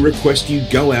 Instead, we request you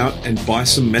go out and buy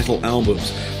some metal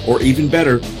albums, or even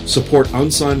better, support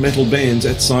unsigned metal bands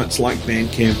at sites like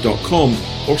bandcamp.com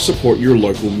or support your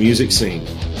local music scene.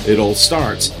 It all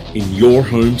starts in your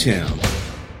hometown.